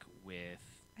attack with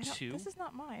 2. This is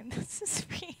not mine. This is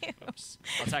for you. Oops.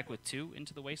 I'll attack with 2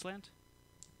 into the Wasteland.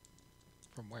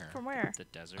 From where? From where? The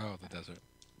desert. Oh, the desert.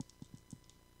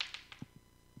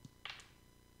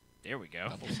 There we go.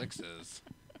 Double 6s.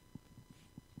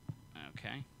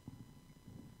 Okay.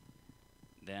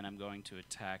 Then I'm going to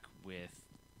attack with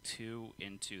 2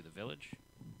 into the village.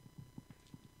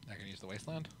 I can use the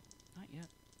wasteland. Not yet.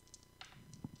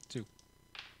 2.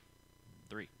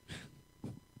 3.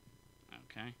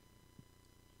 Okay.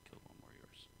 Kill 1 more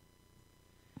yours.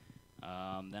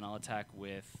 Then I'll attack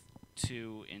with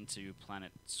 2 into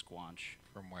Planet Squanch,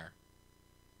 From where?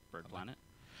 Bird Okay. Planet.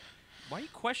 Why are you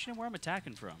questioning where I'm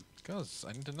attacking from? Because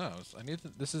I need to know. I need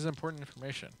this is important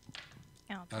information.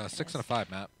 I don't think it 6 is. and a 5,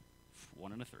 Matt.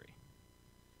 1 and a 3.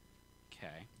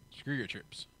 Okay. Screw your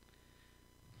troops.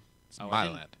 It's Oh, I my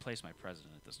didn't land. place my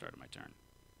president at the start of my turn.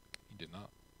 You did not.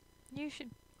 You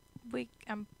should...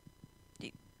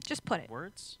 just put it.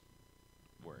 Words?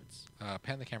 Words.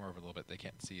 Pan the camera over a little bit. They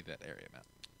can't see that area, Matt.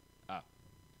 Oh.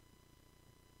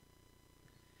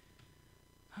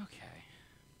 Okay.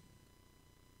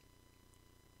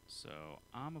 So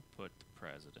I'm gonna put the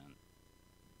president.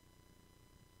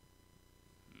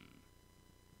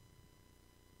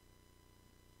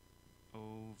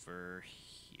 Over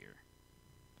here.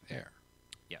 There.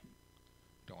 Yeah.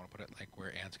 Don't want to put it like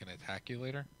where Ant's going to attack you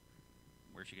later?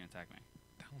 Where's she gonna attack me?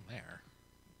 Down there.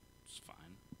 It's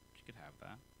fine. She could have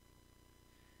that.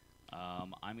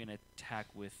 I'm gonna attack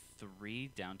with 3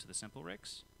 down to the Simple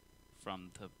Ricks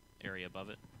from the area above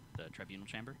it, the Tribunal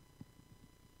Chamber.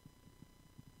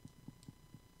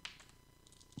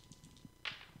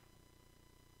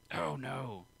 Oh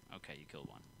no! Okay, you killed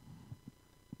 1.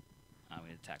 I'm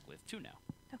gonna attack with 2 now.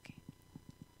 Okay.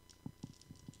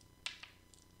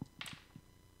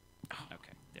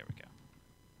 Okay, there we go.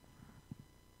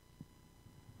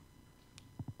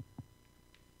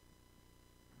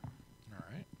 All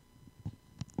right.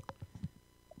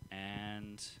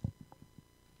 And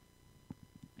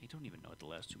I don't even know what the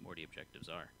last 2 Morty objectives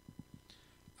are.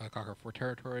 Conquer 4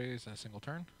 territories in a single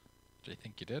turn, which I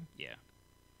think you did. Yeah,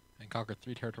 And conquer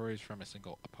 3 territories from a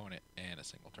single opponent in a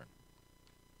single turn.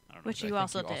 I don't know. Which I you think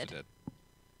also you did. I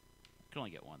can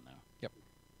only get 1 though. Yep.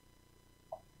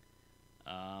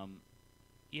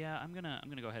 Yeah, I'm gonna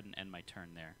go ahead and end my turn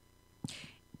there.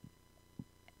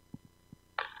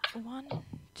 1,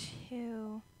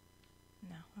 2...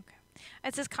 No, okay.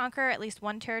 It says conquer at least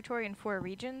 1 territory in 4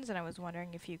 regions, and I was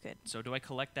wondering if you could... So do I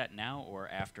collect that now or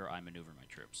after I maneuver my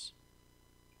troops?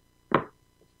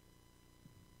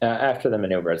 After the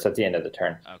maneuver, it's at the end of the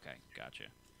turn. Okay, gotcha.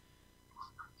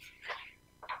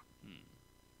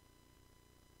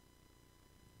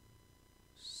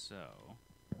 So,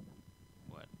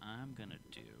 what I'm gonna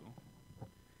do...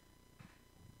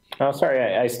 Oh,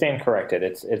 sorry, I stand corrected.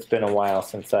 It's been a while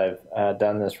since I've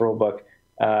done this rule book.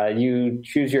 You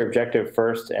choose your objective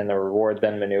first and the reward,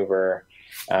 then maneuver.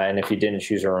 And if you didn't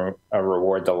choose a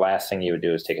reward, the last thing you would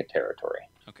do is take a territory.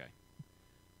 Okay.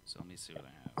 So let me see what I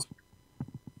have.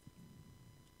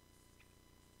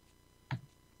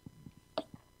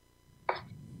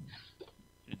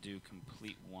 To do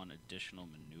complete one additional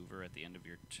maneuver at the end of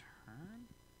your turn?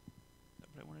 Is that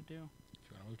what I want to do? If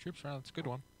you want to move troops around, it's a good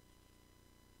one.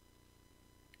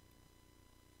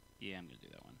 Yeah, I'm going to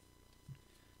do that one.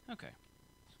 Okay.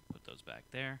 Put those back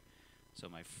there. So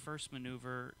my first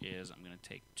maneuver is I'm going to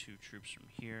take 2 troops from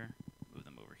here, move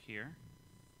them over here.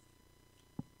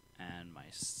 And my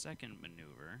second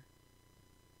maneuver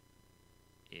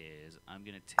is I'm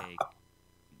going to take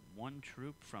 1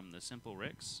 troop from the simple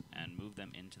Ricks and move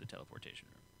them into the teleportation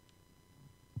room.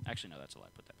 Actually, no, that's a lie.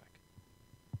 Put that back.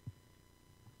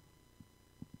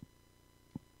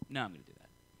 No, I'm going to do that.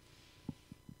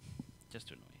 Just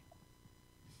to annoy you.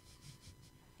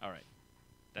 All right.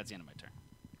 That's the end of my turn.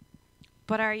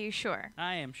 But are you sure?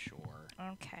 I am sure.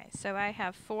 Okay, so I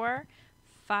have 4,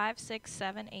 5, 6,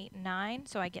 7, 8, 9.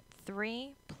 So I get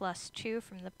 3 plus 2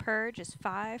 from the purge is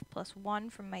 5 plus 1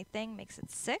 from my thing makes it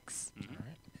 6. Mm-hmm. All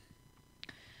right.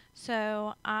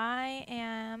 So I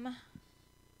am...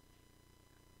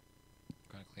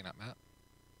 Going to clean up Matt.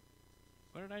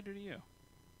 What did I do to you?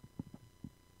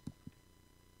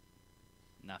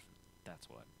 Nothing. That's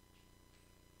what.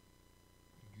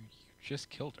 You just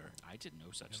killed her I did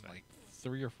no such in thing. like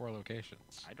 3 or 4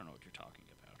 locations. I don't know what you're talking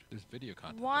about. There's video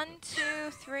content. of 1, it. 2,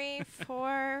 3,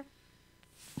 4,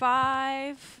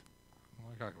 5. What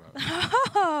are you talking about?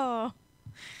 Oh!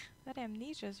 That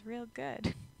amnesia's real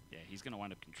good. Yeah, he's going to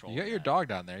wind up controlling You got your that. dog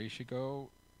down there. You should go.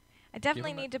 I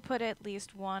definitely him a- need to put at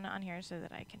least 1 on here so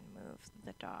that I can move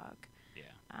the dog. Yeah.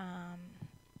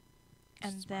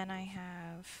 And Smart then I move.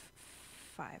 have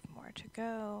 5 more to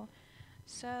go.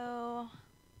 So,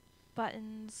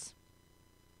 buttons.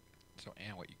 So,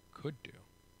 Anne, what you could do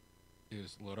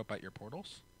is load up at your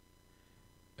portals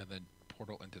and then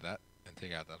portal into that and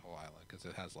take out that whole island because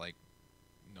it has, like,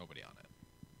 nobody on it.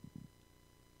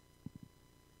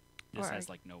 This Or- has,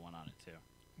 like, no one on it, too.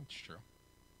 It's true.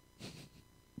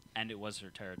 And it was her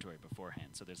territory beforehand,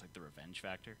 so there's, like, the revenge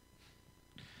factor.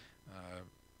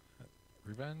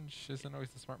 Revenge isn't always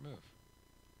the smart move.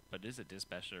 But it is a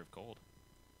dispatcher of cold.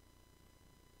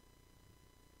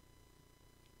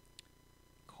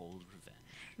 Cold revenge.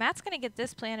 Matt's going to get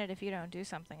this planet if you don't do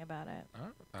something about it.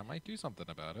 I might do something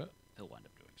about it. He'll wind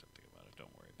up doing something about it.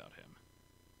 Don't worry about him.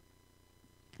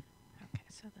 Okay,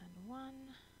 so then 1.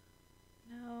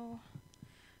 No.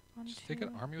 1, Just 2. take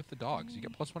an army with the dogs. You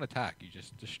get 3. +1 attack. You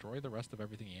just destroy the rest of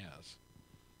everything he has.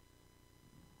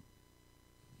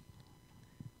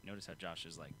 Notice how Josh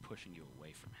is, like, pushing you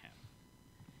away from him.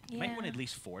 Yeah. You might want to at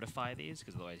least fortify these,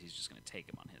 because otherwise he's just going to take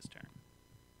him on his turn.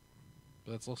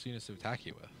 But that's less units to attack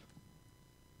you with.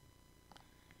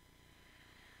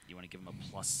 You want to give him a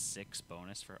 +6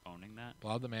 bonus for owning that?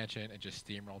 Blow up the mansion and just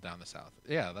steamroll down the south.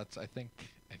 Yeah, that's. I think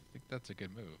that's a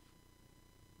good move.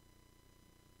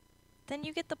 Then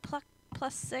you get the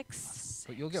 +6.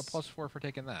 But you'll get +4 for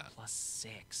taking that.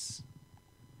 +6.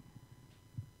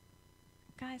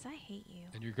 Guys, I hate you.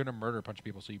 And you're gonna murder a bunch of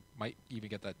people, so you might even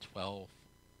get that 12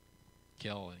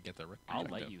 kill and get the. I'll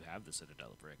let you have the Citadel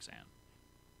of Rixan.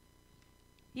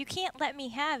 You can't let me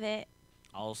have it.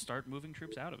 I'll start moving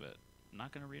troops out of it. I'm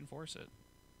not going to reinforce it.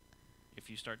 If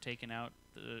you start taking out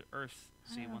the Earth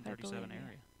I don't know if I C-137 believe area. you.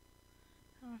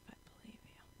 I don't know if I believe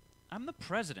you. I'm the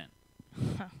president.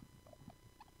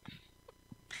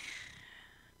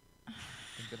 I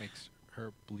think that makes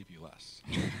her believe you less.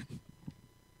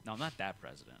 No, I'm not that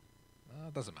president.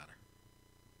 It doesn't matter.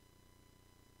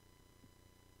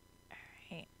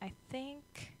 Alright, I think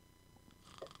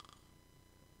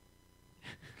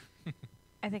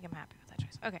I'm happy with that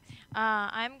choice. Okay,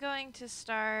 I'm going to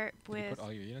start Did you with put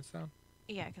all your units down?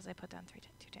 yeah, because I put down 2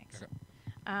 tanks. Okay.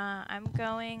 I'm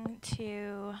going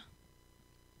to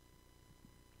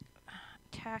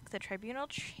attack the tribunal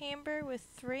chamber with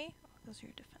 3. Oh, those are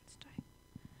your defense die.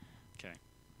 Okay.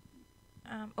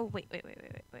 Oh wait.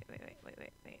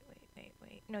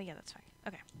 No, yeah, that's fine.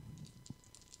 Okay.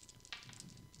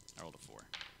 I rolled a 4.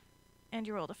 And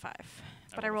you rolled a 5.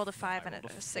 But I rolled a 5 and rolled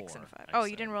a a 6 and a 4, 5. I Oh, you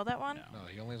said. didn't roll that one? No. No,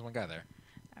 he only has one guy there.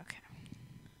 Okay.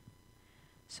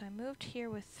 So I moved here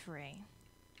with 3. Am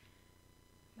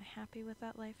I happy with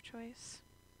that life choice?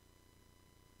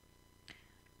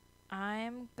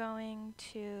 I'm going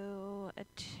to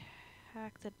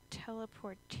attack the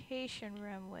teleportation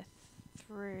room with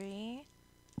 3.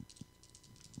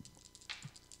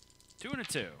 2 and a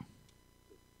 2.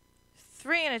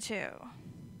 3 and a 2.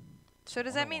 So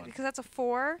does 1 that and mean 1. because that's a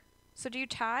 4? So do you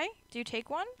tie? Do you take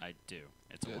one? I do.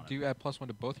 It's a 1. Do you add +1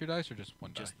 to both your dice or just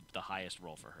one Just the highest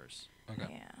roll for hers. die?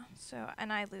 Okay. Yeah. So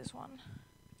and I lose 1.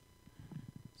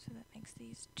 So that makes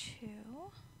these 2.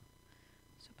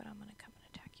 So but I'm gonna come and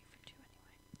attack you for 2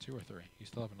 anyway. 2 or 3. You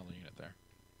still have another unit there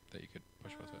that you could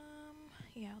push with it.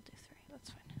 Yeah, I'll do 3. That's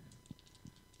fine.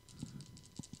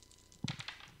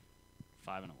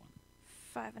 5 and a 1.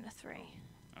 5 and a 3.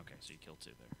 Okay, so you killed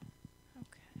 2 there.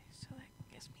 Okay, so that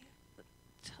gives me the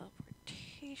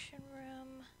teleportation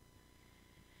room.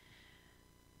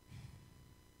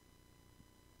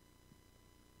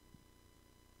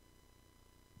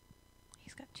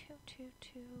 He's got 2, 2,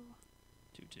 2,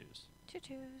 2 2s. 2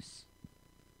 2s.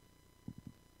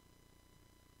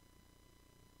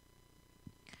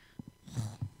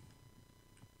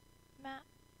 Matt,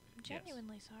 I'm Yes.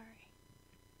 genuinely sorry.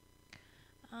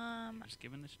 I'm just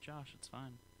giving this to Josh. It's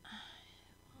fine.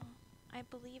 Well, I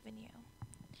believe in you.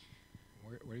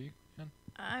 Where are you, Jen?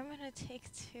 I'm gonna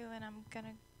take 2 and I'm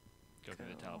gonna Go through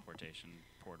the Go. teleportation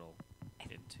portal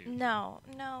into. No,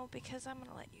 because I'm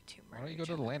gonna let you 2 Why murder don't you go each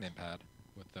to the other. landing pad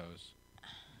with those?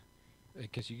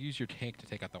 Because you use your tank to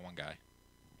take out that one guy.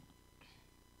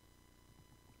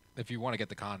 If you want to get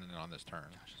the continent on this turn.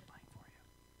 Josh is playing for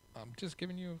you. I'm just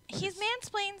giving you... He's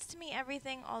mansplains to me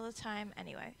everything all the time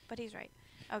anyway, but he's right.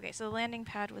 Okay, so the landing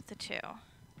pad with the 2.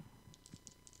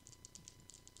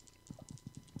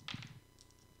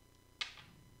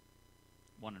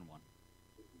 1 and 1.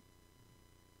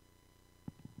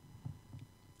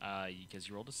 Because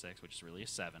you rolled a 6, which is really a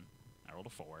 7. I rolled a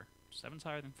 4. 7's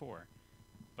higher than 4,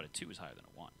 but a 2 is higher than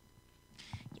a 1.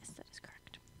 Yes, that is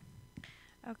correct.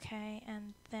 Okay,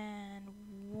 and then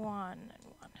 1 and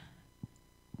 1.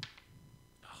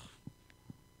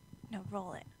 No,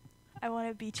 roll it. I want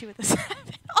to beat you with a 7.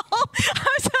 Oh,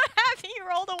 I'm so happy you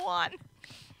rolled a 1.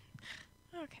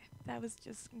 Okay, that was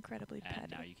just incredibly And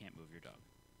petty. now you can't move your dog.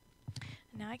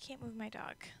 Now I can't move my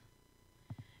dog.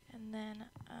 And then,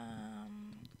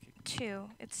 2.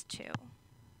 It's 2.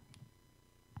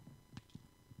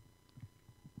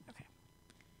 Okay.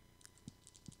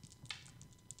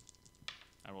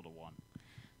 I rolled a 1.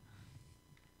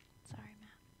 Sorry,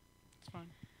 Matt. It's fine.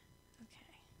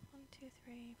 Okay. 1, 2,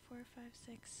 3, 4, 5,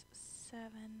 6, 7.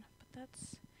 But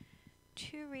that's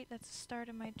 2 that's the start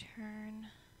of my turn.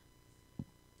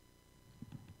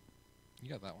 You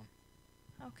got that one.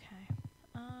 Okay.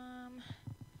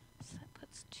 So that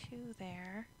puts 2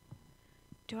 there.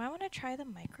 Do I want to try the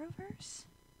microverse?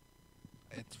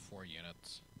 It's 4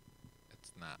 units.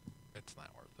 It's not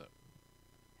worth it.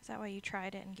 Is that why you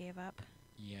tried it and gave up?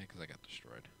 Yeah, because I got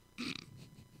destroyed.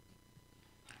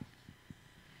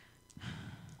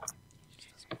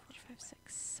 4, 5,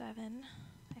 6, 7.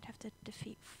 I'd have to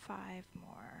defeat 5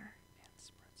 more. Man, the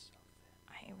spread's so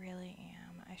thin. I really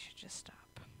am. I should just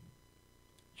stop.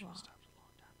 Should Well, have stopped a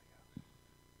long time ago.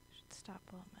 should stop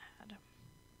while I'm ahead.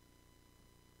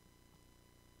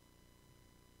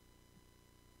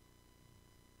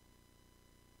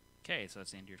 Okay, so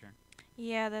that's the end of your turn.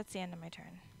 Yeah, that's the end of my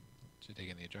turn. So you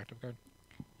taking the objective card?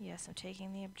 Yes, I'm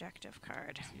taking the objective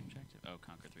card. What's the objective? Oh,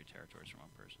 conquer 3 territories from 1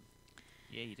 person.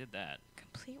 Yeah, you did that.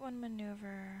 Complete 1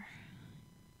 maneuver.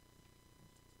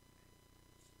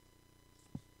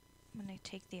 I'm going to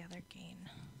take the other gain.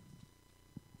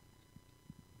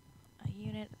 A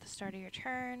unit at the start of your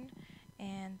turn,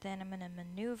 and then I'm going to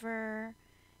maneuver,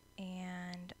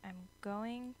 and I'm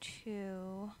going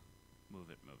to... Move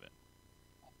it, move it.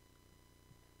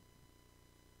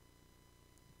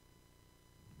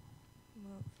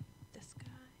 move this guy.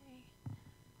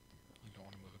 You don't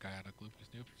want to move a guy out of Gloopy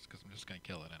Snoops because I'm just going to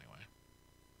kill it anyway.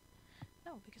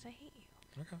 No, because I hate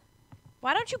you. Okay.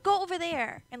 Why don't you go over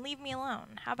there and leave me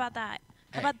alone? How about that?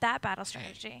 How Hey. about that battle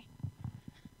strategy?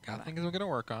 Got Bye-bye. things we're going to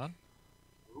work on.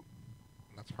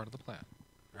 That's part of the plan.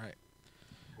 All right.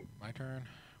 My turn.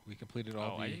 We completed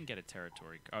all Oh, the... I didn't get a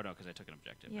territory. Oh, no, because I took an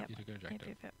objective. Yep. You took an Yep, objective.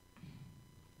 yep, yep.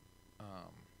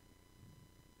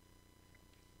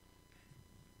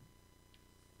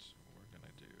 So we're going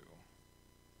to do...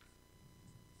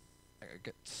 I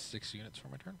get 6 units for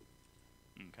my turn.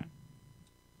 Okay.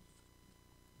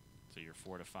 So you're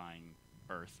fortifying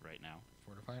Earth right now.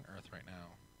 Fortifying Earth right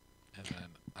now. And then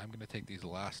I'm going to take these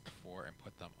last 4 and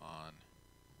put them on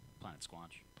Planet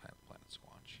Squanch. Planet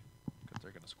Squanch. Because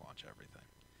they're going to squanch everything.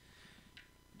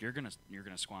 You're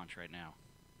gonna squanch right now.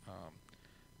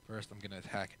 First, I'm going to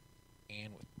attack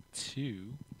Anne with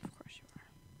 2 Of course you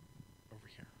are. over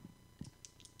here.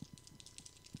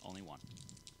 Only one.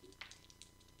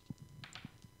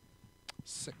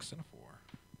 6 and a 4.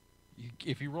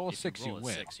 If you roll a 6, you win.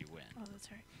 6, you win. Oh,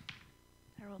 that's right.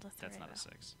 I rolled a 3. That's not though. a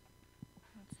 6.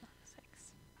 That's not a 6.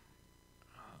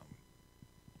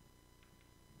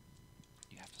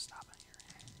 You have to stop it here.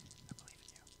 I believe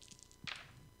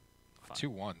in you.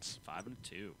 2 1s. 5 and a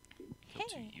 2. Kill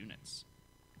 2 Hey. units.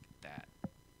 Look at that.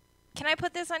 Can I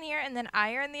put this on here and then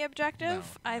iron the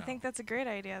objective? No, I no. think that's a great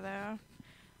idea, though.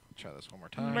 Try this one more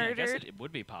I time. mean, I guess Murdered. it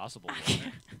would be possible, wouldn't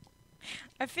it?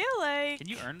 I feel like... Can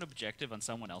you earn an objective on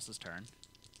someone else's turn?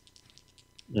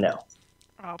 No.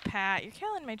 Oh, Pat, you're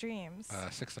killing my dreams.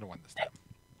 6 and a 1 this time.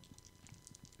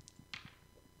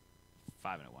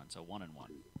 5 and a 1, so 1 and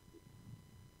 1.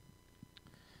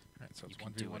 Alright, so You it's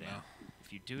can do 1v1 it, now. Ann.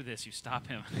 If you do this, you stop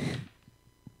him.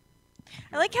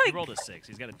 I like how he he... rolled a 6.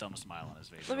 He's got a dumb smile on his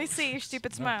face. Let me Rolled a see your 6.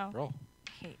 stupid No, smile. roll.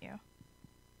 I hate you.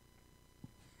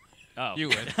 Oh. You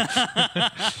win. He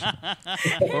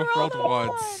Both rolled rolled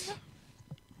a 1s.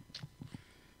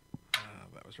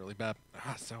 That was really bad.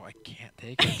 So I can't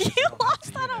take it. You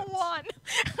lost on a 1.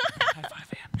 High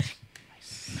five, Ann.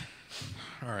 Nice.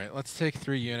 Alright, let's take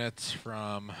 3 units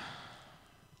from...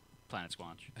 Planet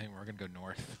Squanch I think we're going to go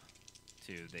north.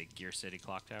 to the Gear City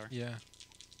Clock Tower. Yeah.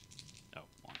 Oh,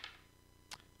 1.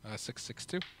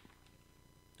 662.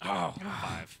 Oh,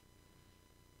 5.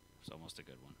 It's almost a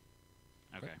good one.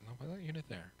 Okay. No, put that unit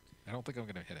there. I don't think I'm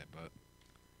going to hit it, but...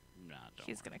 Nah, don't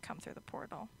He's worry. going to come through the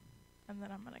portal. And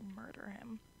then I'm going to murder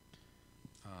him.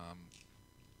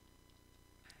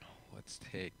 Let's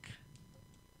take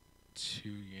 2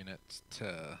 units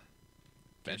to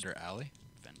Vendor Alley.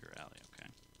 Vendor Alley, okay.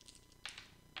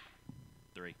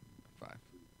 3. 5.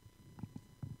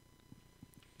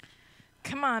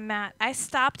 Come on, Matt. I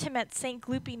stopped him at St.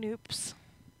 Gloopy Noops.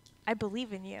 I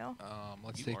believe in you.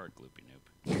 Let's You take are a gloopy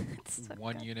noob. It's so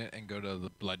 1 good. unit and go to the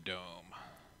Blood Dome.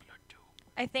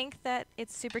 I think that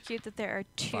it's super cute that there are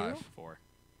 2 5. 4.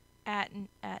 at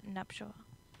Nuptial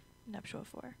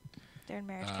 4. They're in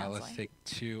marriage counseling. Let's take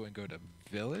 2 and go to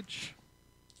Village.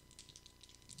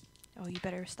 Oh, you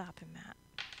better stop him, Matt.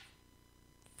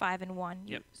 5 and 1.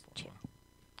 Yep. Two.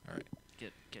 Alright,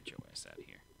 Get your ass out of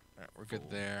here. we're good Fool.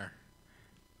 there.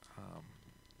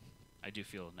 I do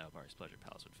feel Nelbar's Pleasure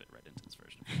Palace would fit right into this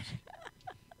version of Risk.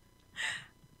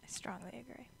 I strongly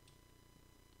agree.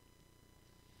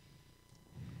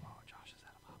 Oh, Josh is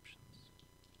out of options.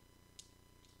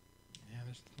 Yeah,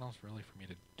 there's nothing else really for me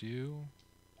to do.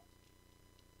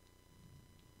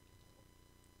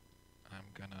 I'm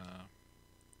gonna...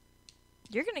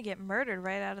 You're going to get murdered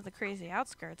right out of the crazy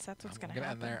outskirts. That's what's I'm going to gonna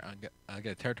happen. end there. I'll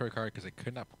get a territory card because I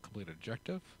could not complete an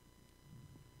objective.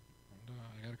 And,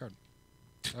 I got a card.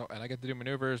 Oh, and I get to do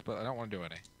maneuvers, but I don't want to do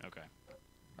any. Okay.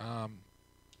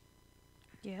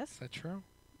 Yes? Is that true?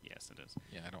 Yes, it is.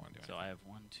 Yeah, I don't want to do So anything. I have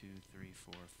 1, 2, 3,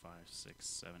 4, 5, 6,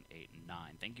 7, 8, 9.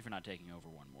 Thank you for not taking over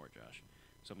 1 more, Josh.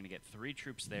 So I'm going to get 3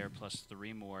 troops there plus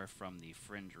 3 more from the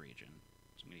Fringe region.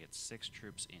 So I'm going to get 6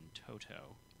 troops in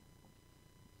toto.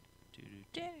 Do,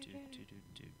 do, do, do, do,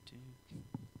 do, do, do.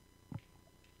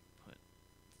 Put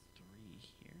 3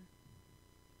 here.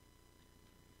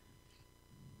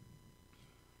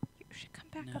 You should come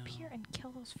back up No. here and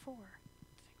kill those 4.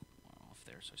 Take 1 off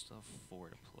there, so I still have 4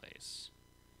 to place.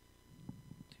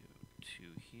 Do 2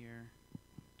 here.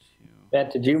 2.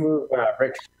 Matt, did you move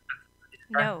Rick?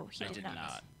 No, he I did, did not.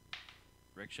 not.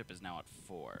 Rick ship is now at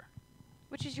 4.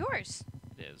 Which is yours.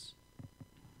 It is.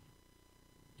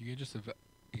 You can just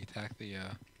attack the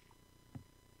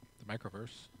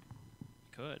microverse.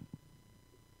 Could.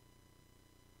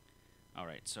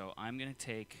 Alright, so I'm going to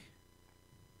take...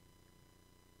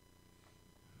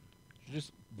 You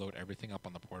just load everything up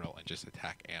on the portal and just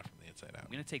attack Anne from the inside out.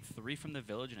 I'm going to take 3 from the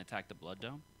village and attack the Blood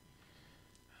Dome.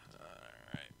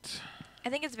 Alright. I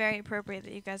think it's very appropriate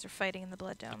that you guys are fighting in the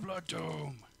Blood Dome. Blood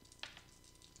Dome!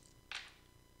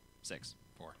 6.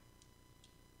 4.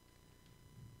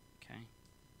 Okay.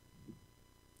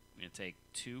 I'm going to take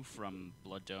 2 from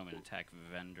Blood Dome and attack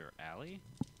Vendor Alley.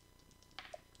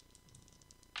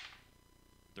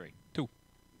 3. 2.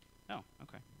 Oh,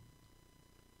 okay.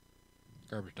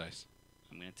 Garbage dice.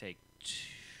 I'm going to take 2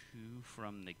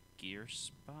 from the Gear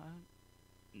Spot.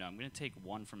 No, I'm going to take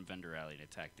 1 from Vendor Alley to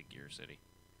attack the Gear City.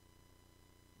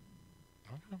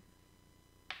 Okay.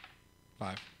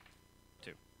 5.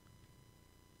 2.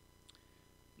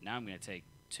 Now I'm going to take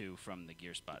 2 from the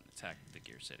Gear Spot and attack the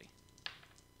Gear City.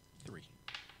 3.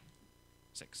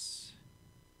 6.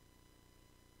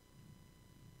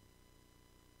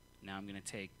 Now I'm going to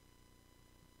take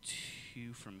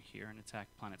 2 from here and attack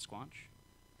Planet Squanch.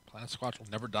 Planet Squatch will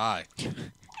never die.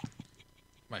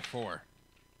 My 4.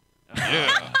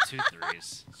 Yeah. 2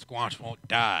 3s. Squanch won't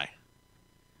die.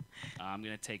 I'm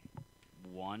going to take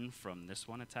 1 from this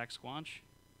one, attack Squanch.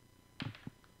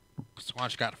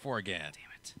 Squanch got 4 again.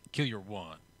 Damn it. Kill your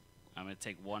 1. I'm going to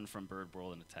take 1 from Bird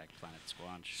Brawl and attack Planet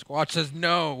Squanch. Squanch says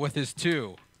no with his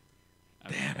 2.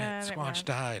 Okay. Damn it. never Squanch mind.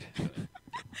 died.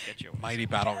 Get your Mighty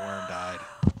Battle Worm died.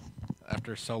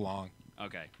 After so long.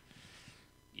 Okay.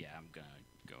 Yeah, I'm going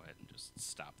to go ahead and just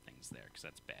stop things there because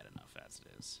that's bad enough as it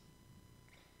is.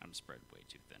 I'm spread way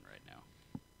too thin right now.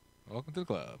 Welcome to the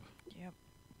club. Yep.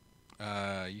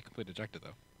 You completed objective,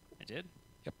 though. I did?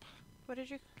 Yep. What did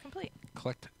you complete?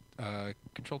 Collect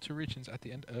control 2 regions at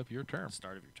the end of your turn.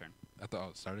 Start of your turn. At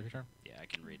the start of your turn? Yeah, I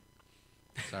can read.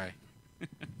 Sorry.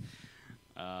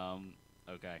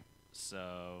 Okay.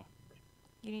 So,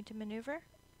 You need to maneuver?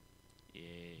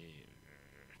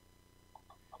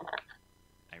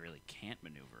 I really can't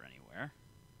maneuver anywhere.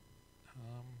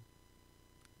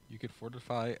 You could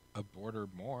fortify a border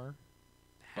more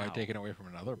by How? taking away from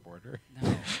another border.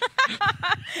 No.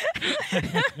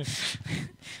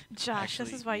 Josh, Actually,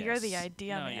 this is why you're the yes.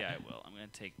 idea No, man. yeah, I will. I'm going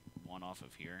to take 1 off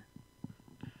of here.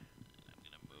 And I'm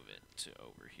going to move it to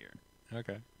over here.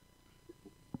 Okay.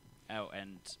 Oh,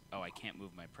 and I can't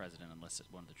move my president unless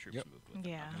one of the troops Yep. moved with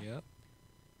him. Yeah. Okay. Yep.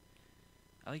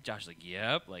 I think Josh is like,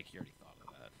 yep, like he already thought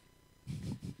of that.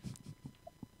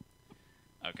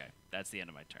 Okay, that's the end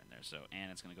of my turn there. So,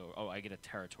 and it's going to go, oh, I get a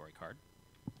territory card.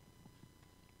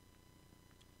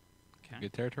 Okay,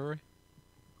 Good territory?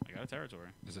 I got a territory.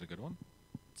 Is it a good one?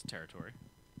 It's a territory.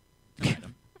 It's an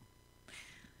item.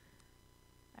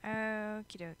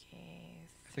 Okie dokie.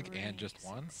 I think Anne just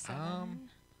won. 7,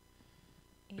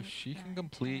 if 8, she can 9,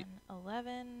 complete- 10,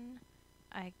 11.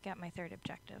 I got my 3rd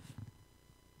objective.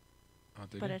 Oh,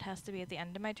 did But you? it has to be at the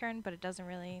end of my turn, but it doesn't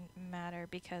really matter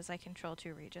because I control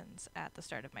 2 regions at the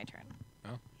start of my turn.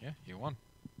 Oh, yeah, you won.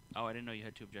 Oh, I didn't know you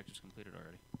had 2 objectives completed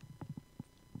already.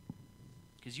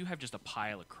 Because you have just a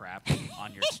pile of crap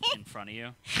on your in front of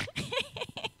you.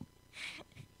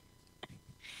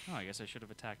 Oh, I guess I should have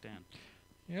attacked Anne.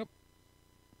 Yep.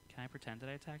 Can I pretend that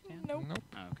I attacked Anne? Nope. Nope.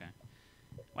 Oh, okay.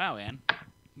 Wow, Anne.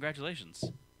 Congratulations.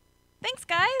 Thanks,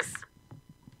 guys.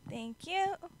 Thank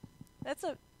you. That's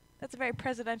a very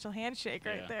presidential handshake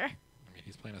Yeah. right there. I mean,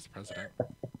 he's playing as president.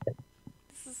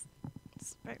 This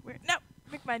is very weird. No,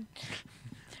 make mine.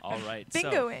 All right.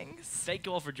 Bingo So, wings. thank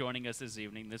you all for joining us this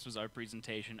evening. This was our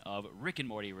presentation of Rick and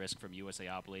Morty Risk from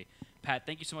USAopoly. Pat,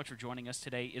 thank you so much for joining us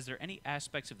today. Is there any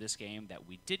aspects of this game that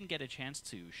we didn't get a chance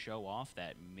to show off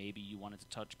that maybe you wanted to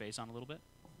touch base on a little bit?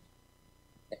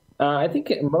 I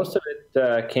think most of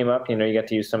it came up. You know, you got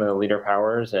to use some of the leader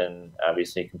powers and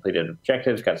obviously completed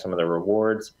objectives, got some of the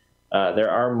rewards.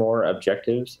 There are more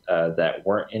objectives that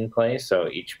weren't in play, so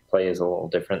each play is a little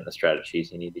different. The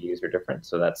strategies you need to use are different,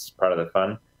 so that's part of the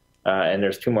fun. And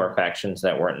there's 2 more factions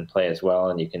that weren't in play as well,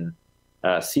 and you can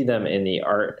see them in the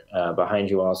art behind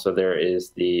you. Also, there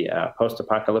is the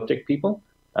post-apocalyptic people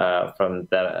from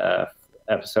that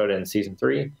episode in season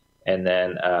 3, and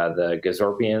then the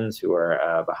Gazorpians, who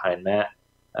are behind Matt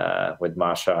with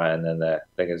Masha, and then the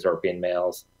Gazorpian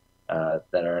males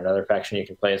that are another faction you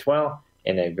can play as well,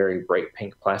 in a very bright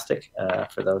pink plastic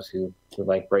for those who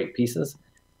like bright pieces.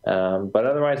 But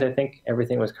otherwise, I think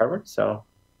everything was covered, so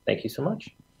thank you so much.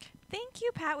 Thank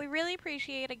you, Pat. We really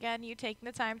appreciate, again, you taking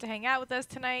the time to hang out with us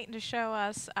tonight and to show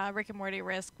us Rick and Morty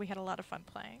Risk. We had a lot of fun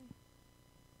playing.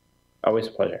 Always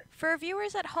a pleasure. For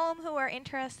viewers at home who are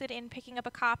interested in picking up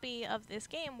a copy of this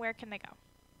game, where can they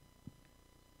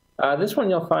go? This one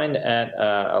you'll find at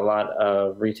a lot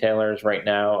of retailers right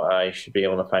now. You should be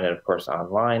able to find it, of course,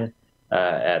 online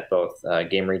at both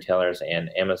game retailers and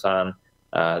Amazon.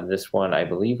 This one, I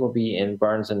believe, will be in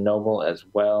Barnes & Noble as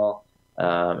well.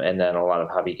 And then a lot of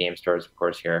hobby game stores, of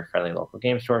course, your friendly local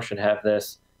game store should have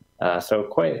this. So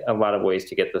quite a lot of ways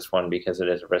to get this one because it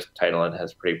is a Risk title and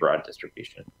has pretty broad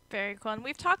distribution. Very cool. And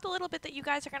we've talked a little bit that you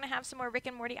guys are going to have some more Rick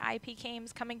and Morty IP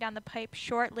games coming down the pipe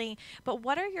shortly. But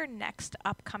what are your next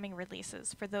upcoming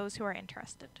releases for those who are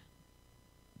interested?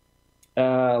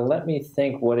 Let me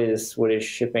think what is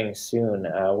shipping soon.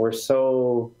 We're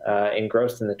so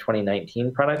engrossed in the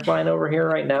 2019 product line over here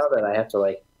right now that I have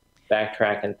to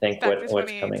backtrack and think Back to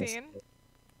what's coming. 2018.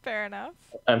 Fair enough.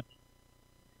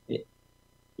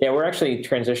 Yeah, we're actually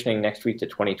transitioning next week to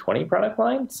 2020 product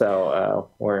line, so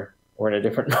we're in a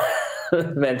different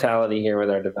mentality here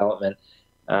with our development.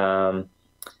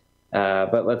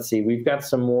 But let's see, we've got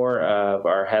some more of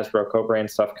our Hasbro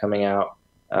co-brand stuff coming out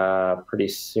pretty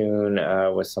soon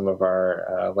with some of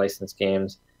our licensed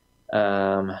games.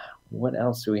 What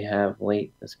else do we have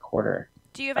late this quarter?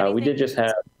 Do you have anything we did just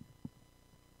have.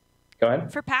 Go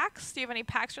ahead. for PAX? Do you have any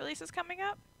PAX releases coming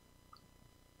up?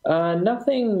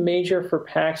 Nothing major for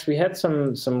PAX. We had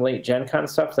some late Gen Con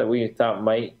stuff that we thought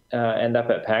might end up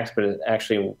at PAX, but it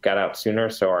actually got out sooner.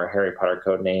 So our Harry Potter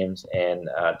code names and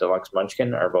Deluxe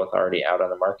Munchkin are both already out on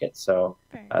the market. So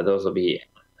those will be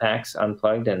PAX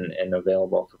Unplugged and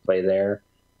available for play there.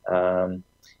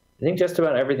 I think just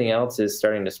about everything else is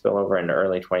starting to spill over into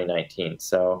early 2019.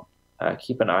 So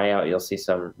keep an eye out. You'll see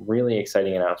some really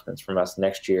exciting announcements from us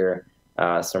next year.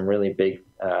 Some really big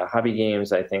hobby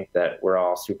games, I think, that we're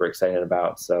all super excited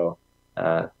about. So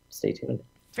stay tuned.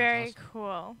 Very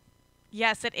cool.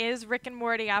 Yes, it is Rick and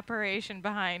Morty operation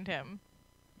behind him.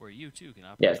 Where you, too, can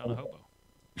operate on a hobo.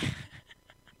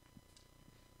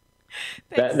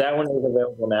 That one is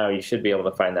available now. You should be able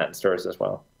to find that in stores as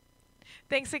well.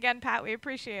 Thanks again, Pat. We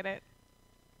appreciate it.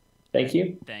 Thank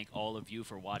you. Thank all of you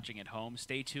for watching at home.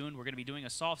 Stay tuned. We're going to be doing a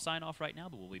soft sign-off right now,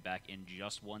 but we'll be back in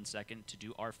just 1 second to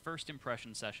do our first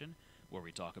impression session, where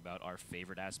we talk about our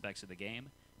favorite aspects of the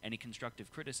game, any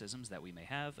constructive criticisms that we may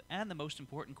have, and the most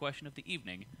important question of the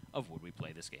evening of would we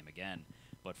play this game again.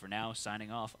 But for now,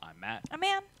 signing off, I'm Matt. I'm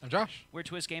Ann. I'm Josh. We're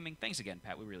Twist Gaming. Thanks again,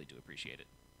 Pat. We really do appreciate it.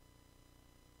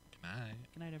 Good night.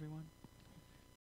 Good night, everyone.